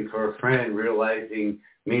something for a friend, realizing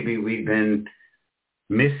maybe we've been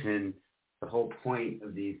missing the whole point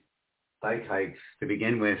of these bike hikes to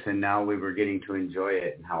begin with, and now we were getting to enjoy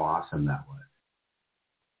it, and how awesome that was.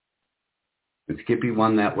 And Skippy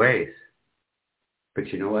won that race. But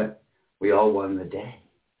you know what? We all won the day.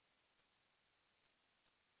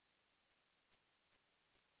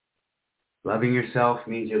 Loving yourself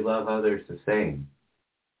means you love others the same.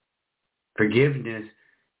 Forgiveness,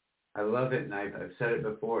 I love it, and I've said it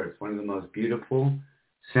before. It's one of the most beautiful,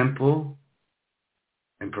 simple,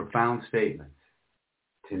 and profound statements.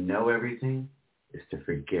 To know everything is to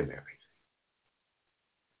forgive everything.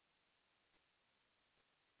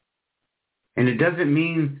 And it doesn't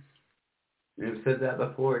mean, and I've said that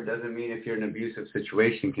before, it doesn't mean if you're in an abusive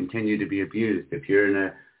situation, continue to be abused. If you're in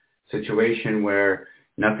a situation where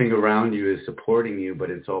nothing around you is supporting you, but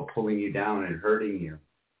it's all pulling you down and hurting you,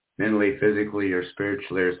 mentally, physically, or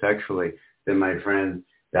spiritually, or sexually, then my friend,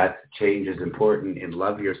 that change is important, and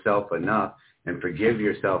love yourself enough and forgive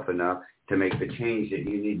yourself enough to make the change that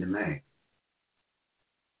you need to make.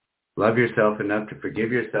 Love yourself enough to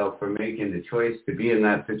forgive yourself for making the choice to be in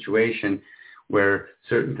that situation where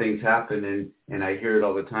certain things happen, and I hear it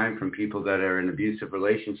all the time from people that are in abusive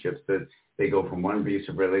relationships, that they go from one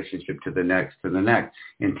abusive relationship to the next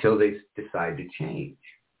until they decide to change.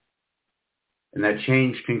 And that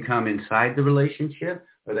change can come inside the relationship,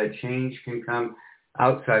 or that change can come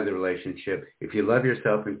outside the relationship. If you love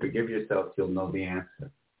yourself and forgive yourself, you'll know the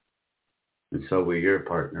answer. And so will your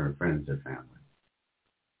partner, friends, or family.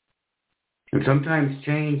 And sometimes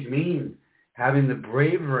change means having the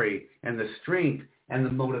bravery and the strength and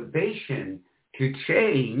the motivation to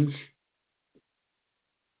change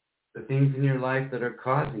the things in your life that are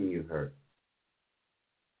causing you hurt,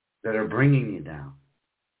 that are bringing you down,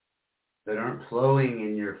 that aren't flowing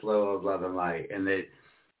in your flow of love and light, and that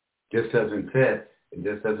just doesn't fit, it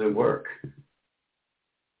just doesn't work.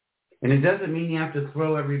 And it doesn't mean you have to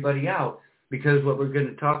throw everybody out, because what we're going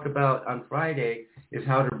to talk about on Friday is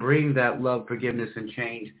how to bring that love, forgiveness, and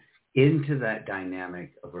change into that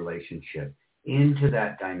dynamic of relationship, into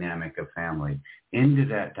that dynamic of family, into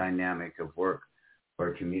that dynamic of work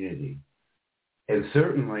or community. And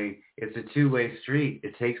certainly, it's a two-way street.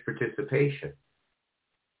 It takes participation.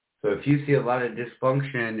 So if you see a lot of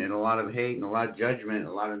dysfunction and a lot of hate and a lot of judgment and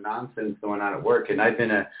a lot of nonsense going on at work, and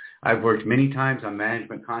I've worked many times on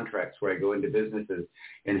management contracts where I go into businesses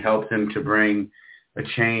and help them to bring a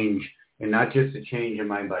change, and not just a change in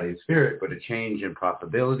mind, body, and spirit, but a change in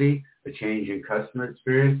profitability, a change in customer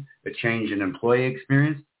experience, a change in employee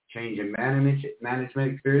experience, change in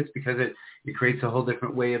management experience, because it creates a whole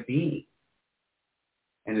different way of being.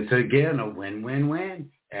 And it's, again, a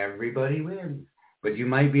win-win-win. Everybody wins. But you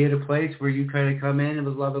might be at a place where you try to come in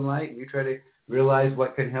with love and light, and you try to realize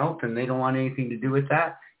what can help, and they don't want anything to do with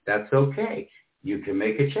that. That's okay. You can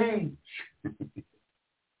make a change.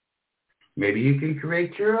 Maybe you can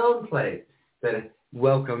create your own place that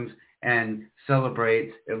welcomes and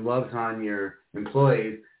celebrates and loves on your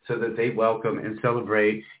employees so that they welcome and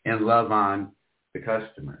celebrate and love on the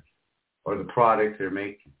customers or the product they're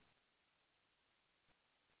making.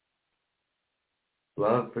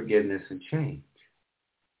 Love, forgiveness, and change.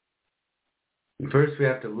 And first, we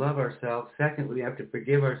have to love ourselves. Secondly, we have to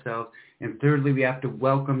forgive ourselves. And thirdly, we have to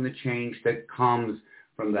welcome the change that comes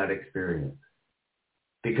from that experience.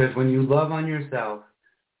 Because when you love on yourself,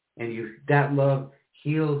 and that love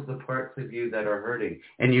heals the parts of you that are hurting,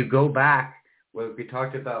 and you go back, what we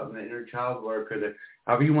talked about in the inner child work, or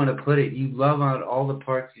however you want to put it, you love on all the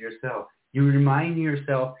parts of yourself. You remind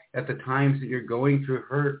yourself at the times that you're going through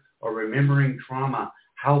hurt or remembering trauma,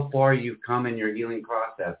 how far you've come in your healing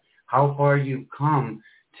process, how far you've come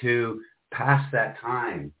to pass that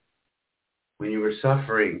time when you were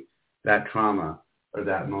suffering that trauma or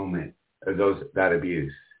that moment or that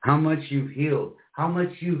abuse. How much you've healed, how much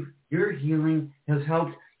your healing has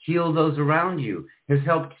helped heal those around you, has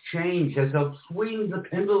helped change, has helped swing the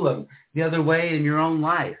pendulum the other way in your own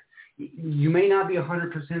life. You may not be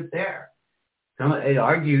 100% there.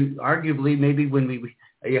 Arguably, maybe when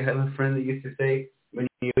you have a friend that used to say, when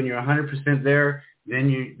you're 100% there,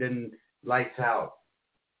 then lights out.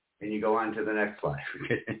 and you go on to the next life.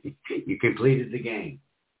 You completed the game.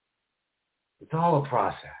 It's all a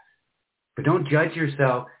process. But don't judge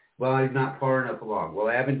yourself. Well, I'm not far enough along. Well,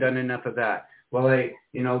 I haven't done enough of that. Well,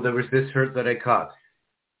 there was this hurt that I caused.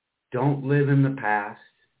 Don't live in the past.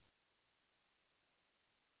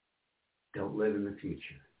 Don't live in the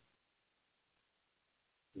future.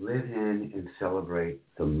 Live in and celebrate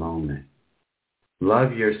the moment.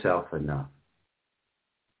 Love yourself enough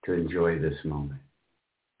to enjoy this moment.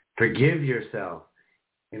 Forgive yourself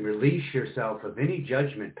and release yourself of any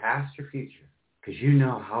judgment, past or future, because you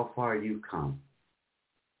know how far you've come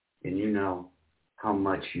and you know how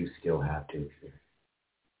much you still have to experience.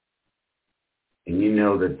 And you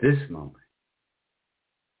know that this moment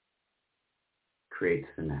creates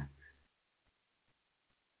the next.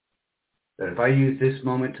 That if I use this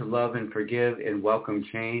moment to love and forgive and welcome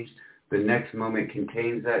change, the next moment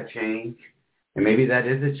contains that change. And maybe that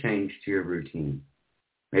is a change to your routine.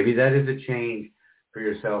 Maybe that is a change for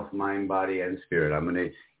yourself, mind, body, and spirit. I'm going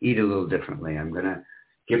to eat a little differently. I'm going to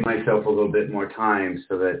give myself a little bit more time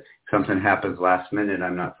so that if something happens last minute,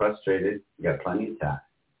 I'm not frustrated. You got plenty of time.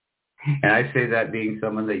 And I say that being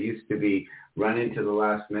someone that used to be running to the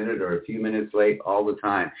last minute or a few minutes late all the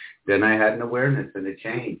time. Then I had an awareness and a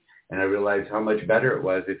change. And I realized how much better it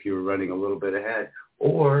was if you were running a little bit ahead.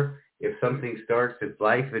 Or if something starts, if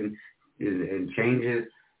life and changes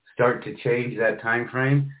start to change that time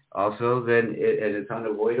frame, also then and it's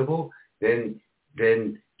unavoidable, then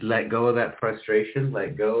let go of that frustration,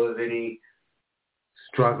 let go of any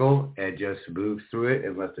struggle, and just move through it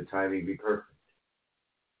and let the timing be perfect.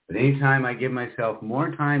 But anytime I give myself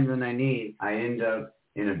more time than I need, I end up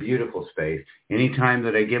in a beautiful space. Anytime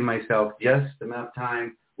that I give myself just enough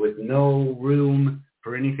time with no room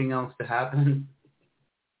for anything else to happen,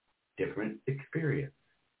 different experience.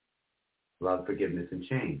 Love, forgiveness, and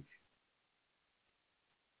change.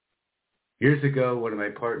 Years ago, one of my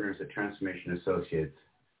partners at Transformation Associates,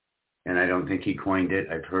 and I don't think he coined it,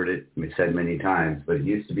 I've heard it said many times, but it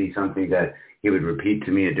used to be something that he would repeat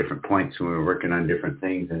to me at different points when we were working on different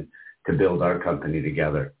things and to build our company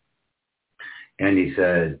together. And he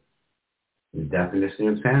said, the definition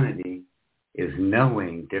of sanity is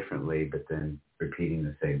knowing differently, but then repeating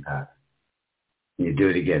the same pattern. And you do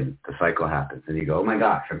it again, the cycle happens. And you go, oh my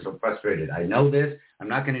gosh, I'm so frustrated. I know this. I'm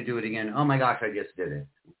not going to do it again. Oh my gosh, I just did it.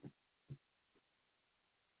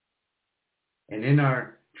 And in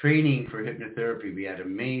our training for hypnotherapy, we had an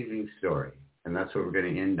amazing story. And that's what we're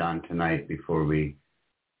going to end on tonight before we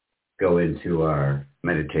go into our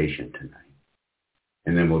meditation tonight.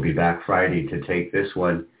 And then we'll be back Friday to take this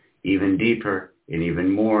one even deeper and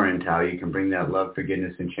even more into how you can bring that love,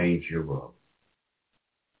 forgiveness, and change your world.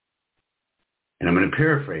 And I'm going to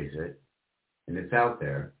paraphrase it, and it's out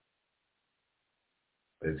there.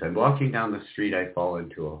 But as I'm walking down the street, I fall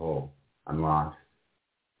into a hole. I'm lost.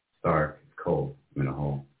 It's dark. It's cold. I'm in a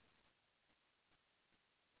hole.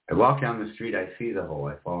 I walk down the street. I see the hole.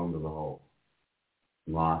 I fall into the hole.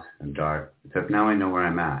 I'm lost. I'm dark. Except now I know where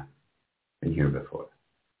I'm at. Been here before.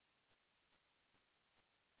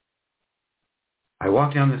 I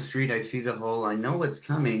walk down the street. I see the hole. I know what's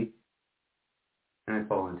coming. And I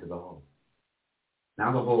fall into the hole.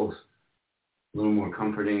 Now the hole's a little more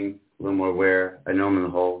comforting, a little more aware. I know I'm in the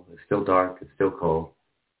hole. It's still dark. It's still cold.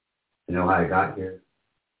 I know how I got here.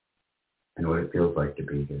 I know what it feels like to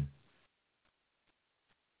be here.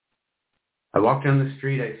 I walk down the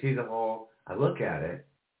street. I see the hole. I look at it.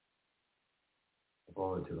 I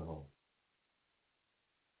fall into the hole.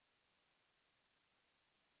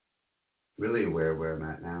 Really aware where I'm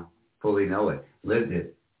at now. Fully know it. Lived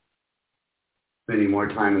it. Spending more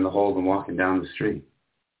time in the hole than walking down the street.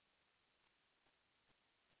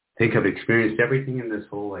 I think I've experienced everything in this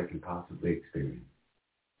hole I can possibly experience.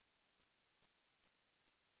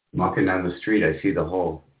 I'm walking down the street, I see the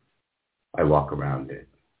hole. I walk around it.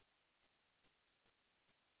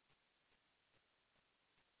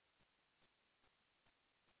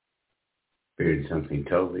 Experienced something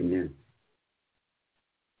totally new.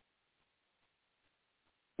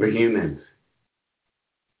 We're humans.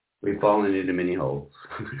 We've fallen into many holes.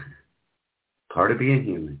 Part of being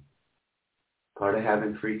human. Part of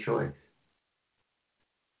having free choice.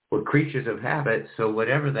 We're creatures of habit, so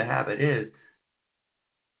whatever the habit is,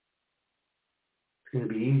 it's going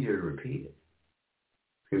to be easier to repeat it.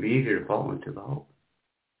 It's going to be easier to fall into the hole.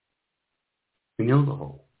 We know the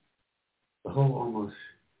hole. The hole almost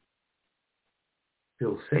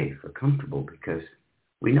feels safe or comfortable because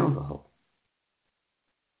we know the hole.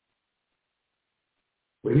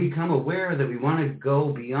 We become aware that we want to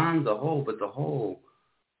go beyond the hole, but the hole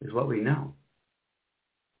is what we know.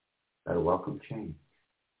 That a welcome change.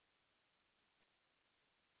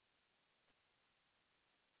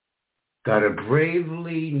 got to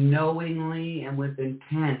bravely, knowingly, and with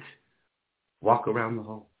intent walk around the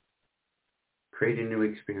hole. Create a new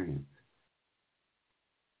experience.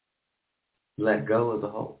 Let go of the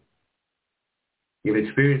hole. You've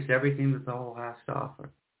experienced everything that the hole has to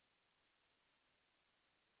offer.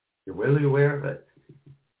 You're really aware of it.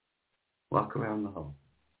 Walk around the hole.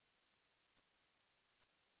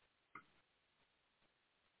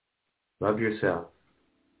 Love yourself.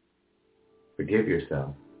 Forgive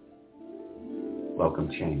yourself.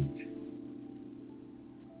 Welcome change.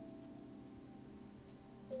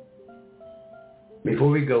 Before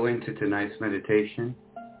we go into tonight's meditation,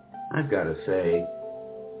 I've got to say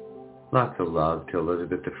lots of love to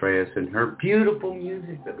Elizabeth DeFreitas and her beautiful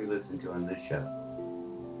music that we listen to on this show.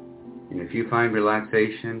 And if you find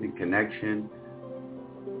relaxation and connection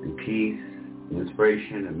and peace and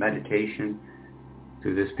inspiration and meditation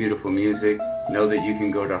through this beautiful music, know that you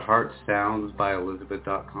can go to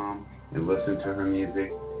heartsoundsbyelizabeth.com and listen to her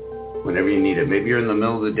music whenever you need it. Maybe you're in the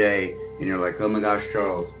middle of the day and you're like, oh my gosh,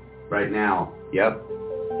 Charles, right now, yep,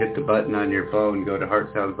 hit the button on your phone, go to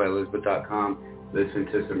heartsoundsbyelizabeth.com, listen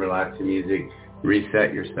to some relaxing music,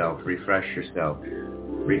 reset yourself, refresh yourself,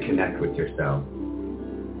 reconnect with yourself.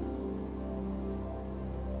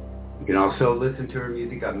 You can also listen to her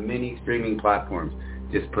music on many streaming platforms.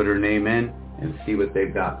 Just put her name in and see what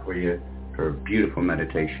they've got for you for beautiful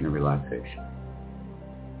meditation and relaxation.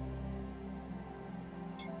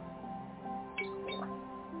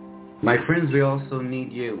 My friends, we also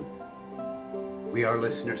need you. We are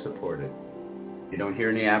listener supported. You don't hear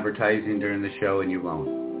any advertising during the show, and you won't.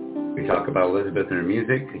 We talk about Elizabeth and her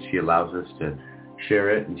music because she allows us to share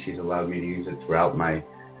it, and she's allowed me to use it throughout my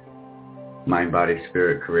mind, body,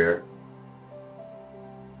 spirit career.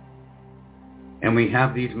 And we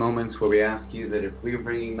have these moments where we ask you that if we're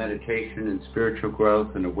bringing meditation and spiritual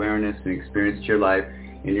growth and awareness and experience to your life,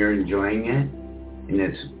 and you're enjoying it, and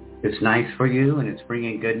it's nice for you, and it's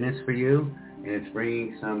bringing goodness for you, and it's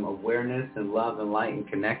bringing some awareness and love and light and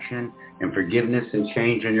connection and forgiveness and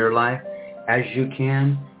change in your life, as you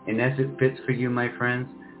can, and as it fits for you, my friends,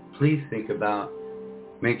 please think about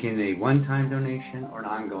making a one-time donation or an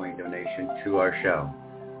ongoing donation to our show.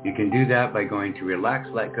 You can do that by going to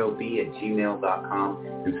relaxletgobe@gmail.com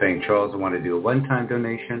and saying, Charles, I want to do a one-time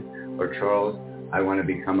donation, or Charles, I want to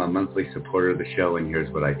become a monthly supporter of the show, and here's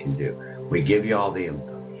what I can do. We give you all the info.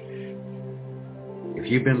 If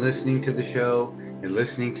you've been listening to the show and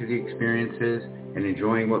listening to the experiences and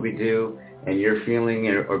enjoying what we do, and you're feeling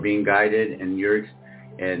or being guided, and your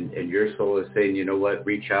soul is saying, you know what,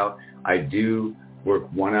 reach out. I do work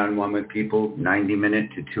one-on-one with people, 90-minute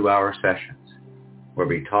to 2-hour sessions, where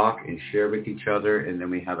we talk and share with each other, and then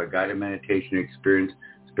we have a guided meditation experience,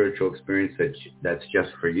 spiritual experience that's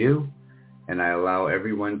just for you. And I allow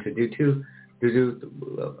everyone to do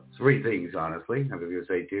three things, honestly. I'm going to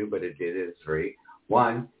say two, but it is three.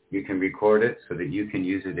 One, you can record it so that you can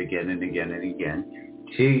use it again and again and again.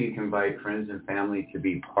 Two, you can invite friends and family to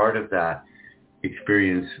be part of that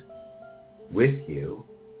experience with you.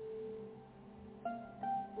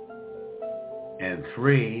 And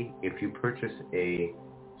three, if you purchase a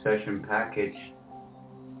session package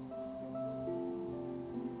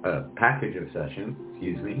of sessions,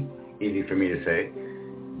 easy for me to say,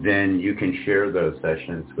 then you can share those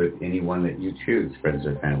sessions with anyone that you choose, friends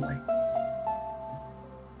or family.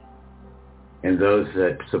 And those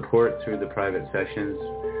that support through the private sessions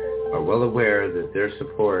are well aware that their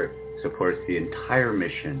support supports the entire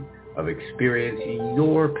mission of experiencing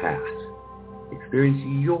your path. Experience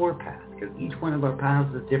your path, because each one of our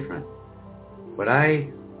paths is different. What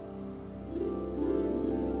I,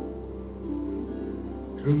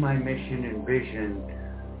 through my mission and vision,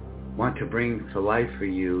 want to bring to life for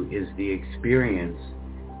you is the experience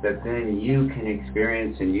that then you can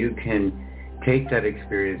experience, and you can take that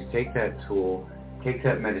experience, take that tool, take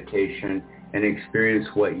that meditation, and experience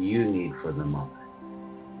what you need for the moment,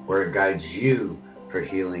 where it guides you for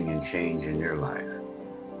healing and change in your life.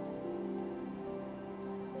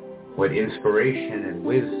 What inspiration and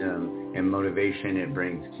wisdom and motivation it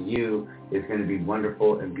brings to you is going to be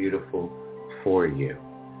wonderful and beautiful for you.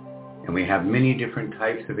 And we have many different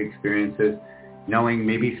types of experiences, knowing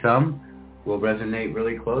maybe some will resonate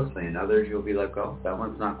really closely, and others you'll be like, oh, that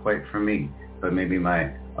one's not quite for me, but maybe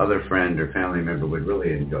my other friend or family member would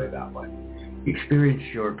really enjoy that one. Experience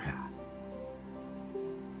your path.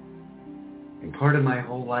 And part of my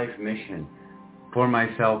whole life mission for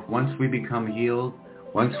myself, once we become healed,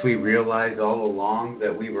 once we realize all along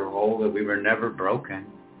that we were whole, that we were never broken,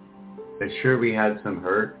 that sure we had some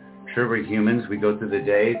hurt, sure we're humans, we go through the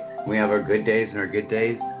days, we have our good days and our good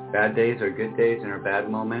days, bad days, our good days and our bad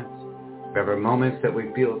moments, We have our moments that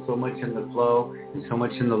we feel so much in the flow and so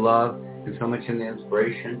much in the love and so much in the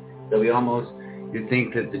inspiration that you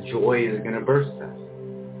think that the joy is going to burst us.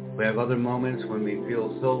 We have other moments when we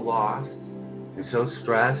feel so lost and so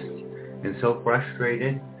stressed and so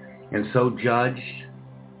frustrated and so judged.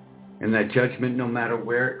 And that judgment, no matter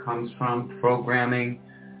where it comes from, programming,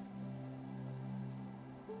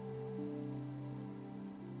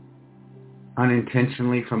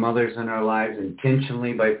 unintentionally from others in our lives,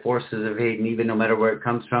 intentionally by forces of hate, and even no matter where it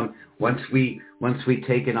comes from, once we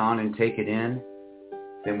take it on and take it in,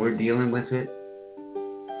 then we're dealing with it.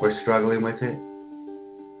 We're struggling with it.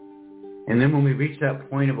 And then when we reach that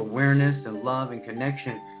point of awareness and love and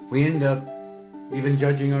connection, we end up even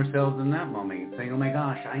judging ourselves in that moment and saying, oh my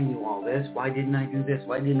gosh, I knew all this. Why didn't I do this?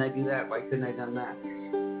 Why didn't I do that? Why couldn't I have done that?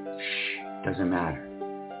 Shh, doesn't matter.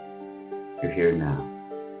 You're here now.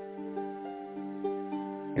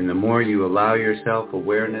 And the more you allow yourself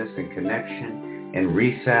awareness and connection and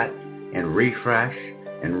reset and refresh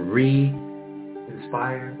and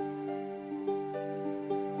re-inspire,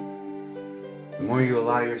 the more you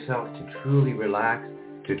allow yourself to truly relax,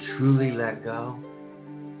 to truly let go,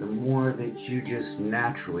 the more that you just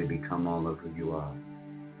naturally become all of who you are.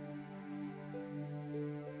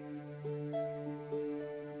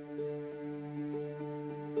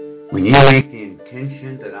 When you make the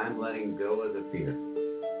intention that I'm letting go of the fear,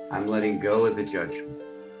 I'm letting go of the judgment,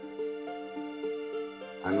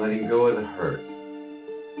 I'm letting go of the hurt,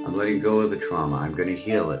 I'm letting go of the trauma, I'm going to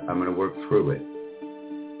heal it, I'm going to work through it.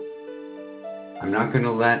 I'm not going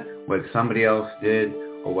to let what somebody else did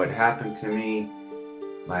or what happened to me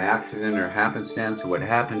by accident or happenstance or what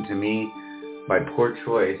happened to me by poor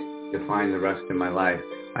choice define the rest of my life.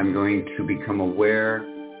 I'm going to become aware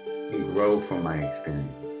and grow from my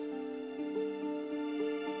experience.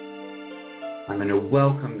 I'm going to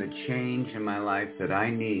welcome the change in my life that I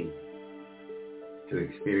need to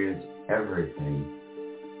experience everything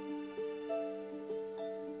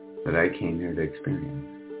that I came here to experience.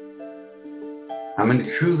 I'm going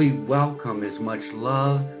to truly welcome as much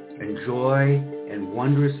love and joy and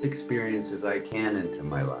wondrous experience as I can into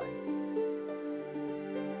my life.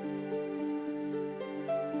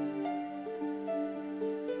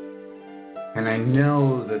 And I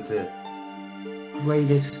know that the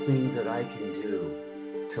greatest thing that I can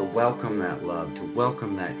do to welcome that love, to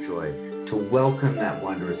welcome that joy, to welcome that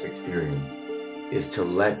wondrous experience is to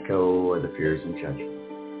let go of the fears and judgment.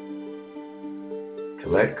 To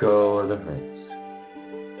let go of the hurts.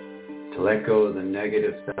 To let go of the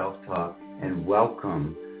negative self-talk and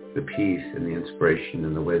welcome the peace and the inspiration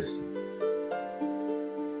and the wisdom.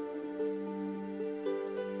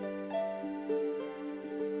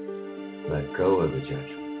 Let go of the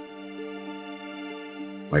judgment.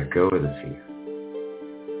 Let go of the fear.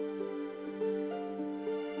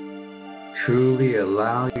 Truly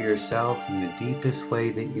allow yourself in the deepest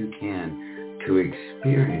way that you can to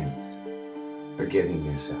experience forgiving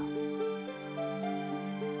yourself.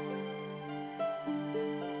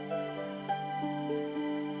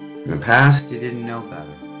 In the past, you didn't know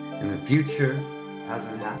better. And the future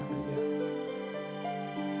hasn't happened yet.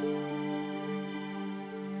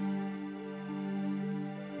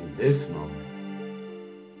 In this moment,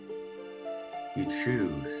 you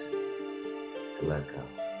choose to let go.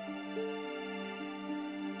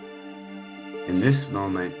 In this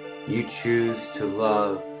moment, you choose to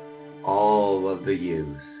love all of the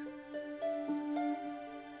yous.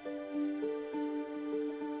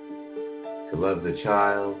 To love the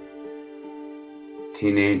child,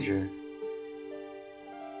 teenager,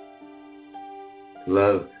 to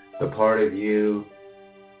love the part of you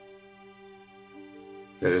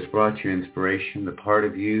that has brought you inspiration, the part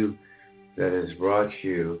of you that has brought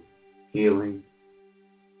you healing,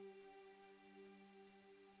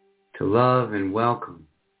 to love and welcome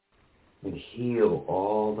and heal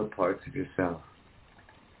all the parts of yourself.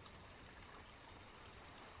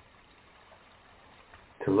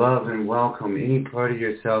 To love and welcome any part of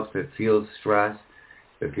yourself that feels stress,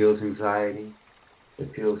 that feels anxiety,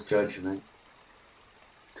 that feels judgment,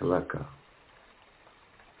 to let go.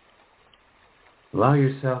 Allow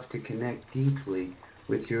yourself to connect deeply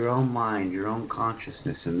with your own mind, your own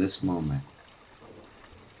consciousness in this moment.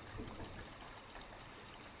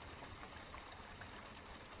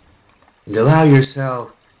 And allow yourself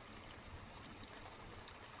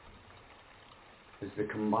as the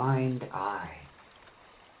combined I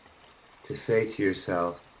to say to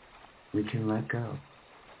yourself, we can let go.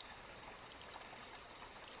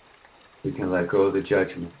 We can let go of the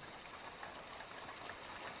judgment.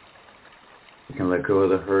 We can let go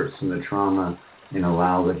of the hurts and the trauma and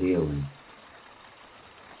allow the healing.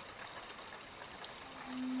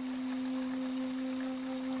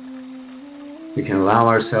 We can allow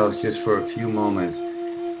ourselves just for a few moments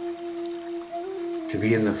to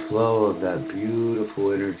be in the flow of that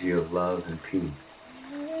beautiful energy of love and peace.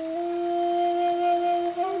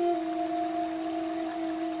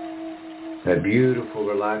 That beautiful,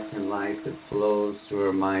 relaxing light that flows through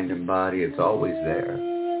our mind and body, it's always there.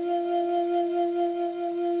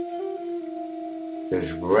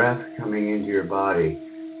 There's breath coming into your body.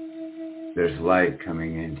 There's light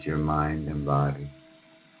coming into your mind and body.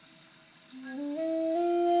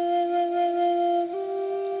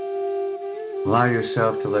 Allow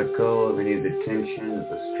yourself to let go of any of the tension, of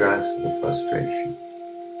the stress, of the frustration.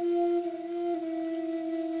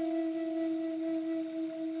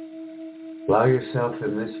 Allow yourself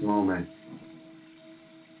in this moment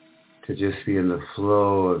to just be in the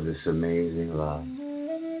flow of this amazing love.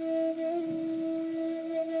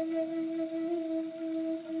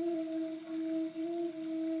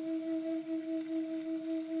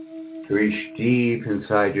 To reach deep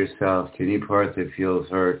inside yourself to any part that feels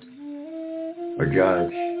hurt or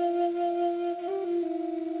judged.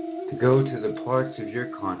 To go to the parts of your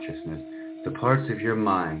consciousness, the parts of your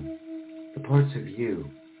mind, the parts of you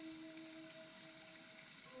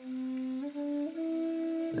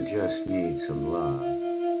that just need some love,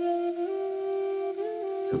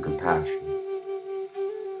 some compassion,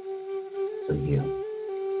 some healing.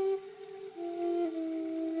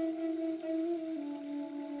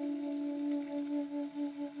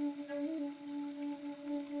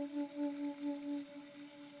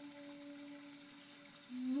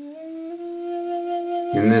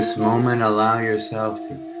 In this moment, allow yourself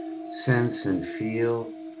to sense and feel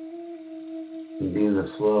and be in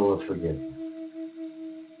the flow of forgiveness.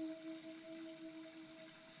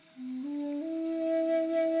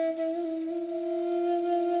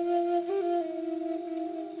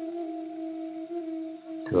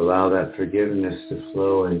 To allow that forgiveness to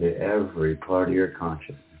flow into every part of your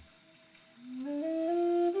consciousness.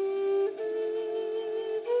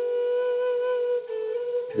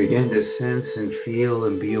 To begin to sense and feel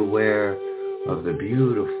and be aware of the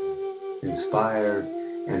beautiful, inspired,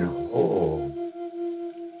 and whole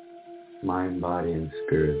mind, body, and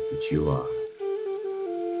spirit that you are.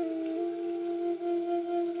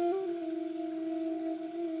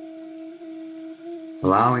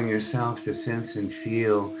 Allowing yourself to sense and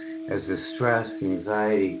feel as the stress, the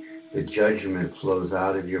anxiety, the judgment flows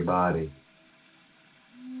out of your body.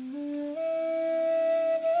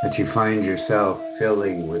 That you find yourself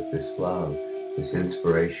filling with this love, this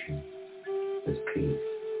inspiration, this peace.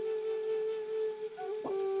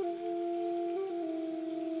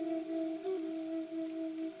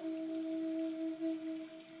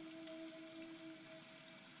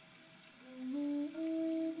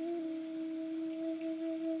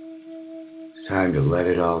 It's time to let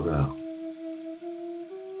it all go.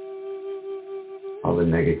 All the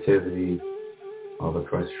negativity, all the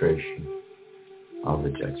frustration, all the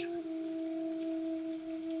judgment.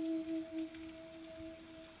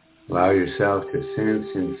 Allow yourself to sense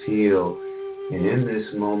and feel, and in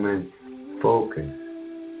this moment, focus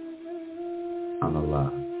on the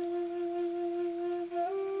love.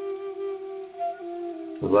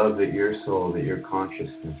 The love that your soul, that your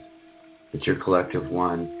consciousness, that your collective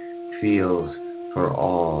one feels for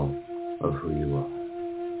all of who you are.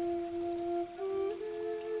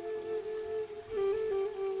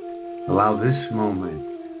 Allow this moment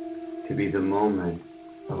to be the moment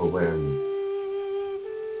of awareness,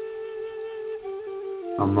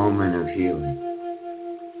 a moment of healing,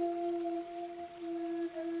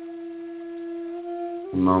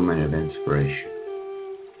 a moment of inspiration.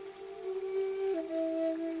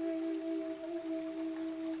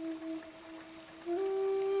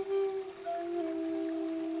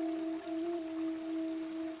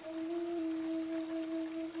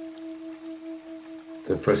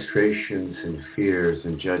 The frustrations and fears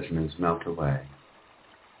and judgments melt away.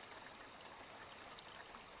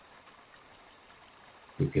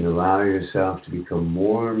 You can allow yourself to become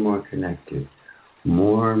more and more connected,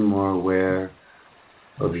 more and more aware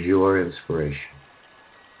of your inspiration,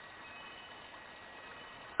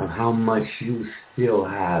 of how much you still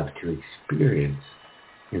have to experience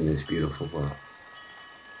in this beautiful world,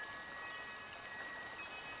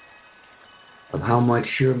 of how much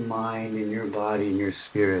your mind and your body and your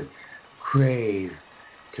spirit crave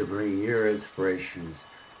to bring your inspirations,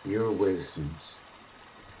 your wisdoms,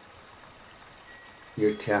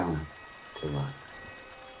 your talent to life.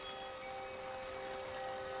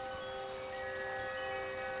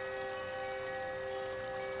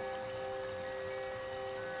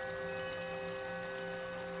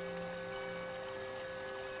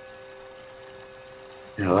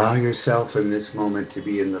 And allow yourself in this moment to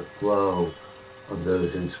be in the flow of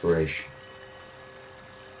those inspirations,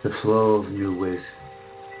 the flow of new wisdom,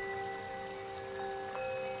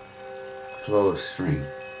 flow of strength.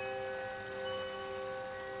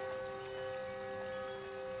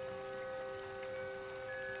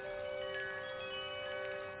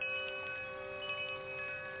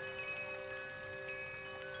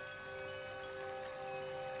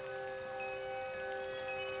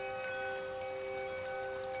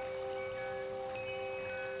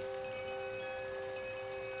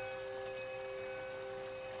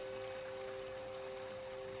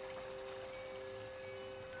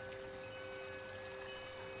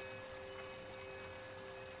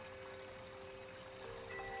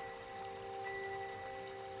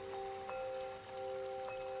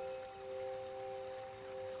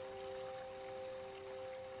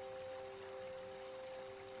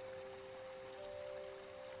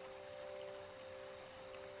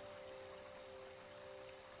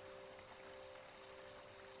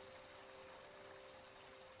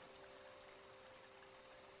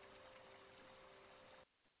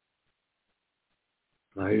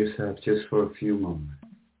 Allow yourself just for a few moments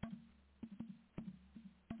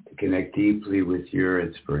to connect deeply with your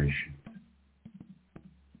inspiration,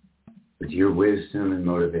 with your wisdom and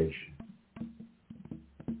motivation,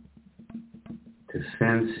 to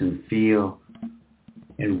sense and feel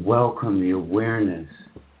and welcome the awareness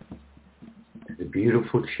to the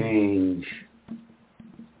beautiful change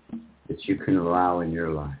that you can allow in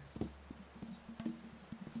your life.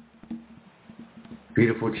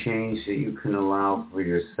 Beautiful change that you can allow for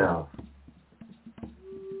yourself.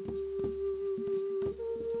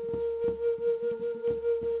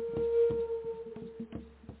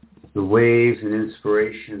 The waves and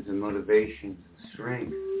inspirations and motivations and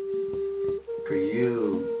strength for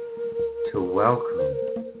you to welcome.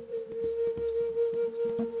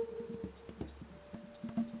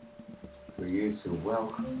 For you to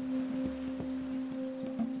welcome.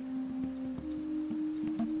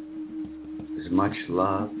 As much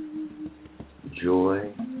love, joy,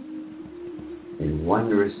 and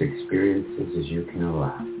wondrous experiences as you can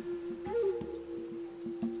allow.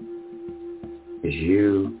 As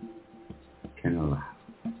you can allow.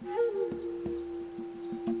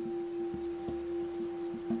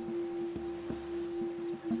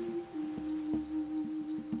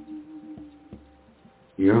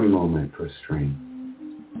 Your moment for strength,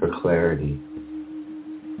 for clarity,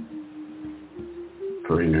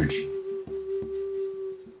 for energy.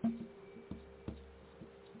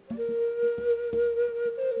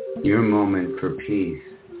 Your moment for peace,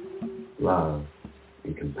 love,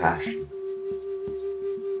 and compassion.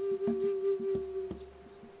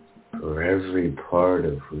 For every part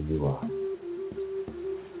of who you are.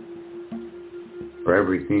 For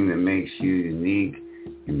everything that makes you unique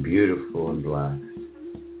and beautiful and blessed.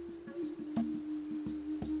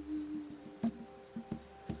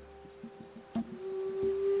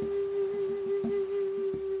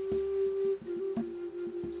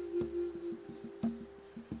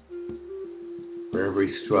 For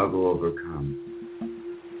every struggle overcome,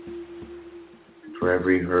 for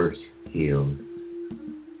every hurt healed,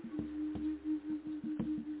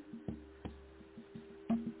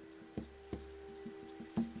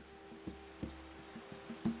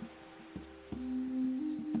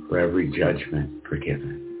 for every judgment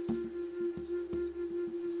forgiven.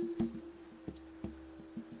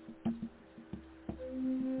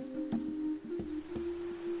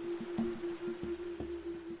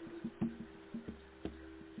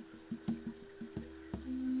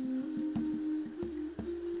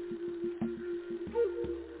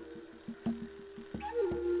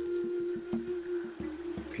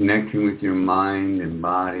 Connecting with your mind and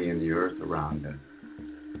body and the earth around us.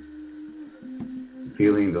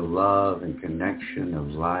 Feeling the love and connection of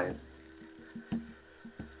life,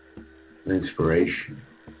 of inspiration,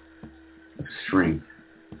 of strength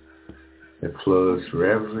that flows through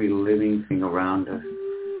every living thing around us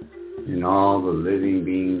and all the living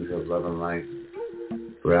beings of love and light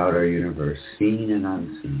throughout our universe, seen and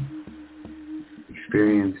unseen,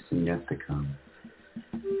 experienced and yet to come.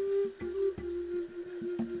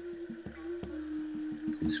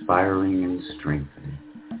 Inspiring and strengthening.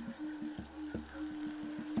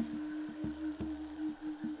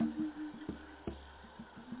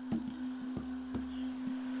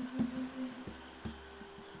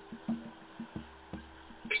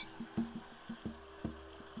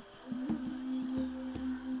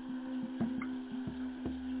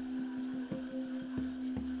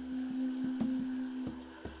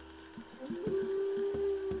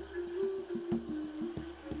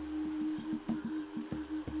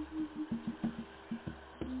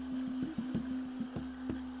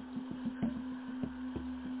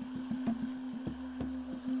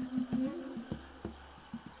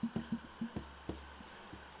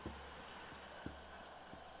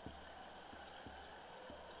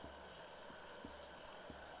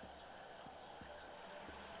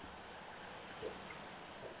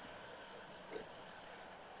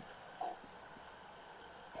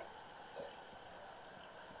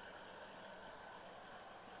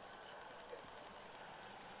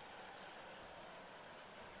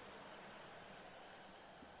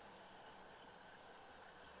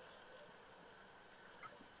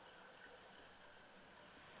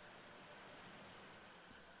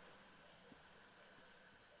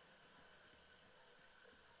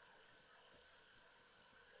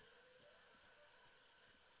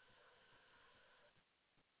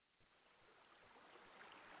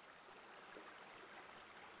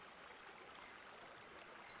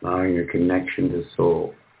 allowing your connection to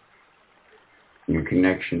soul, and your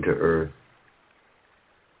connection to earth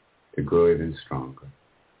to grow even stronger,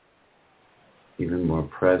 even more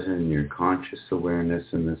present in your conscious awareness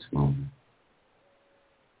in this moment.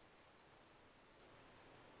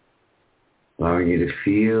 Allowing you to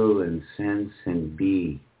feel and sense and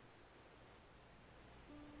be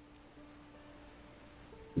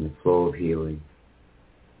in the flow of healing,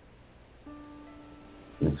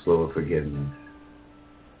 in the flow of forgiveness,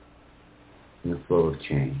 in the flow of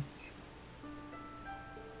change.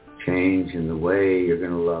 Change in the way you're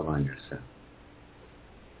going to love on yourself.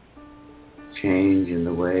 Change in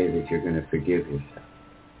the way that you're going to forgive yourself.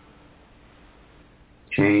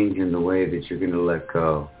 Change in the way that you're going to let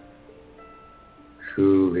go.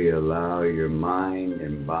 Truly allow your mind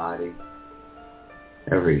and body,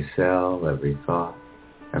 every cell, every thought,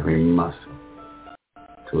 every muscle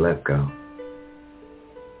to let go.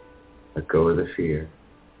 Let go of the fear.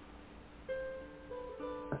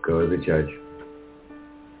 Let go of the judgment.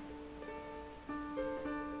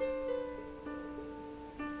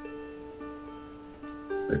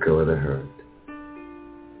 Let go of the hurt.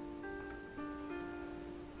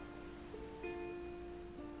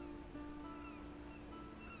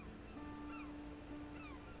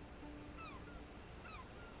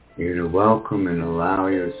 You're to welcome and allow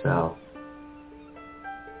yourself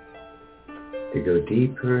to go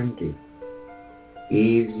deeper and deeper,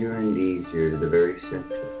 easier and easier to the very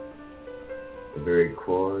center, the very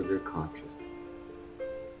core of your consciousness,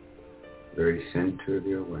 the very center of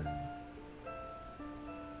your awareness,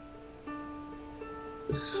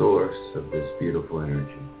 the source of this beautiful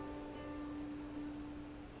energy,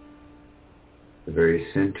 the very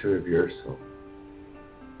center of your soul,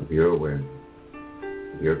 of your awareness,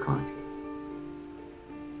 of your consciousness.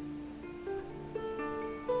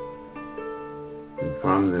 And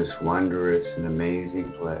from this wondrous and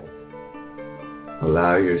amazing place,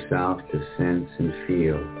 allow yourself to sense and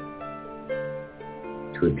feel,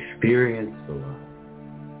 to experience the love,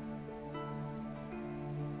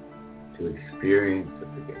 to experience the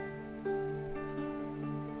forgiveness,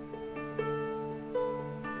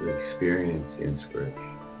 to experience the inspiration,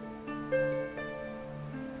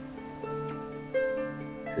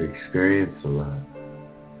 to experience the love,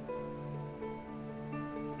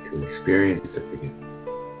 to experience the forgiveness,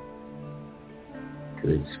 to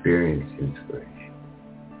experience the inspiration.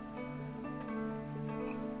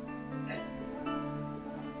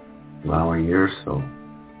 Allowing your soul,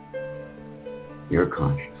 your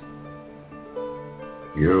consciousness,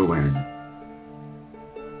 your awareness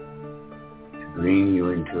to bring you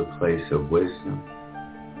into a place of wisdom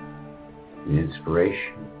and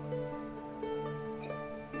inspiration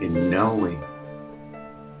in knowing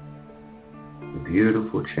the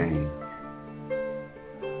beautiful change,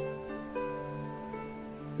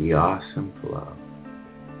 the awesome flow,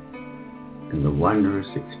 and the wondrous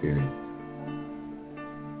experience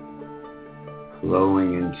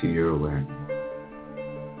flowing into your awareness,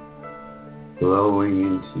 flowing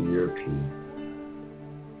into your peace,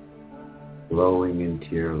 flowing into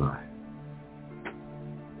your life.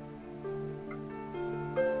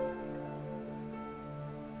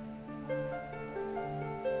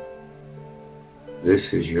 This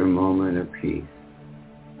is your moment of peace,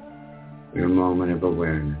 your moment of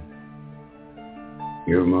awareness,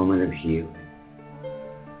 your moment of healing.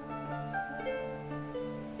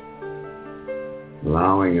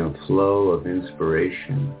 Allowing a flow of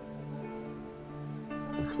inspiration,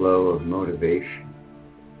 a flow of motivation,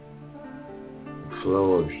 a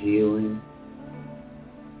flow of healing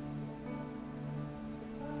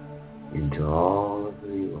into all of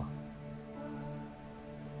who you are.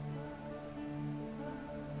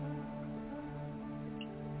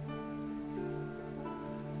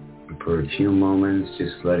 For a few moments,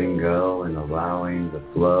 just letting go and allowing the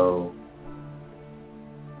flow,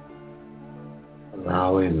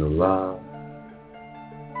 allowing the love,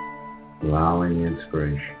 allowing the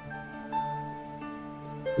inspiration.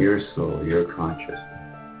 Your soul, your consciousness,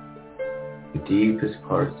 the deepest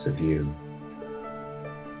parts of you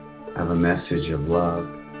have a message of love,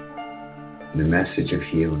 and a message of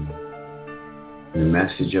healing, and a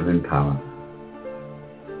message of empowerment.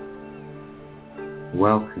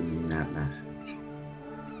 Welcoming that message,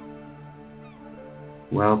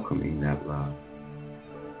 welcoming that love,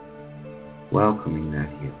 welcoming that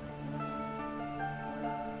healing.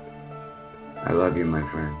 I love you, my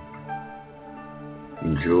friend.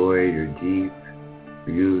 Enjoy your deep,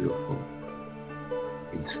 beautiful,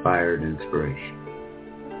 inspired inspiration.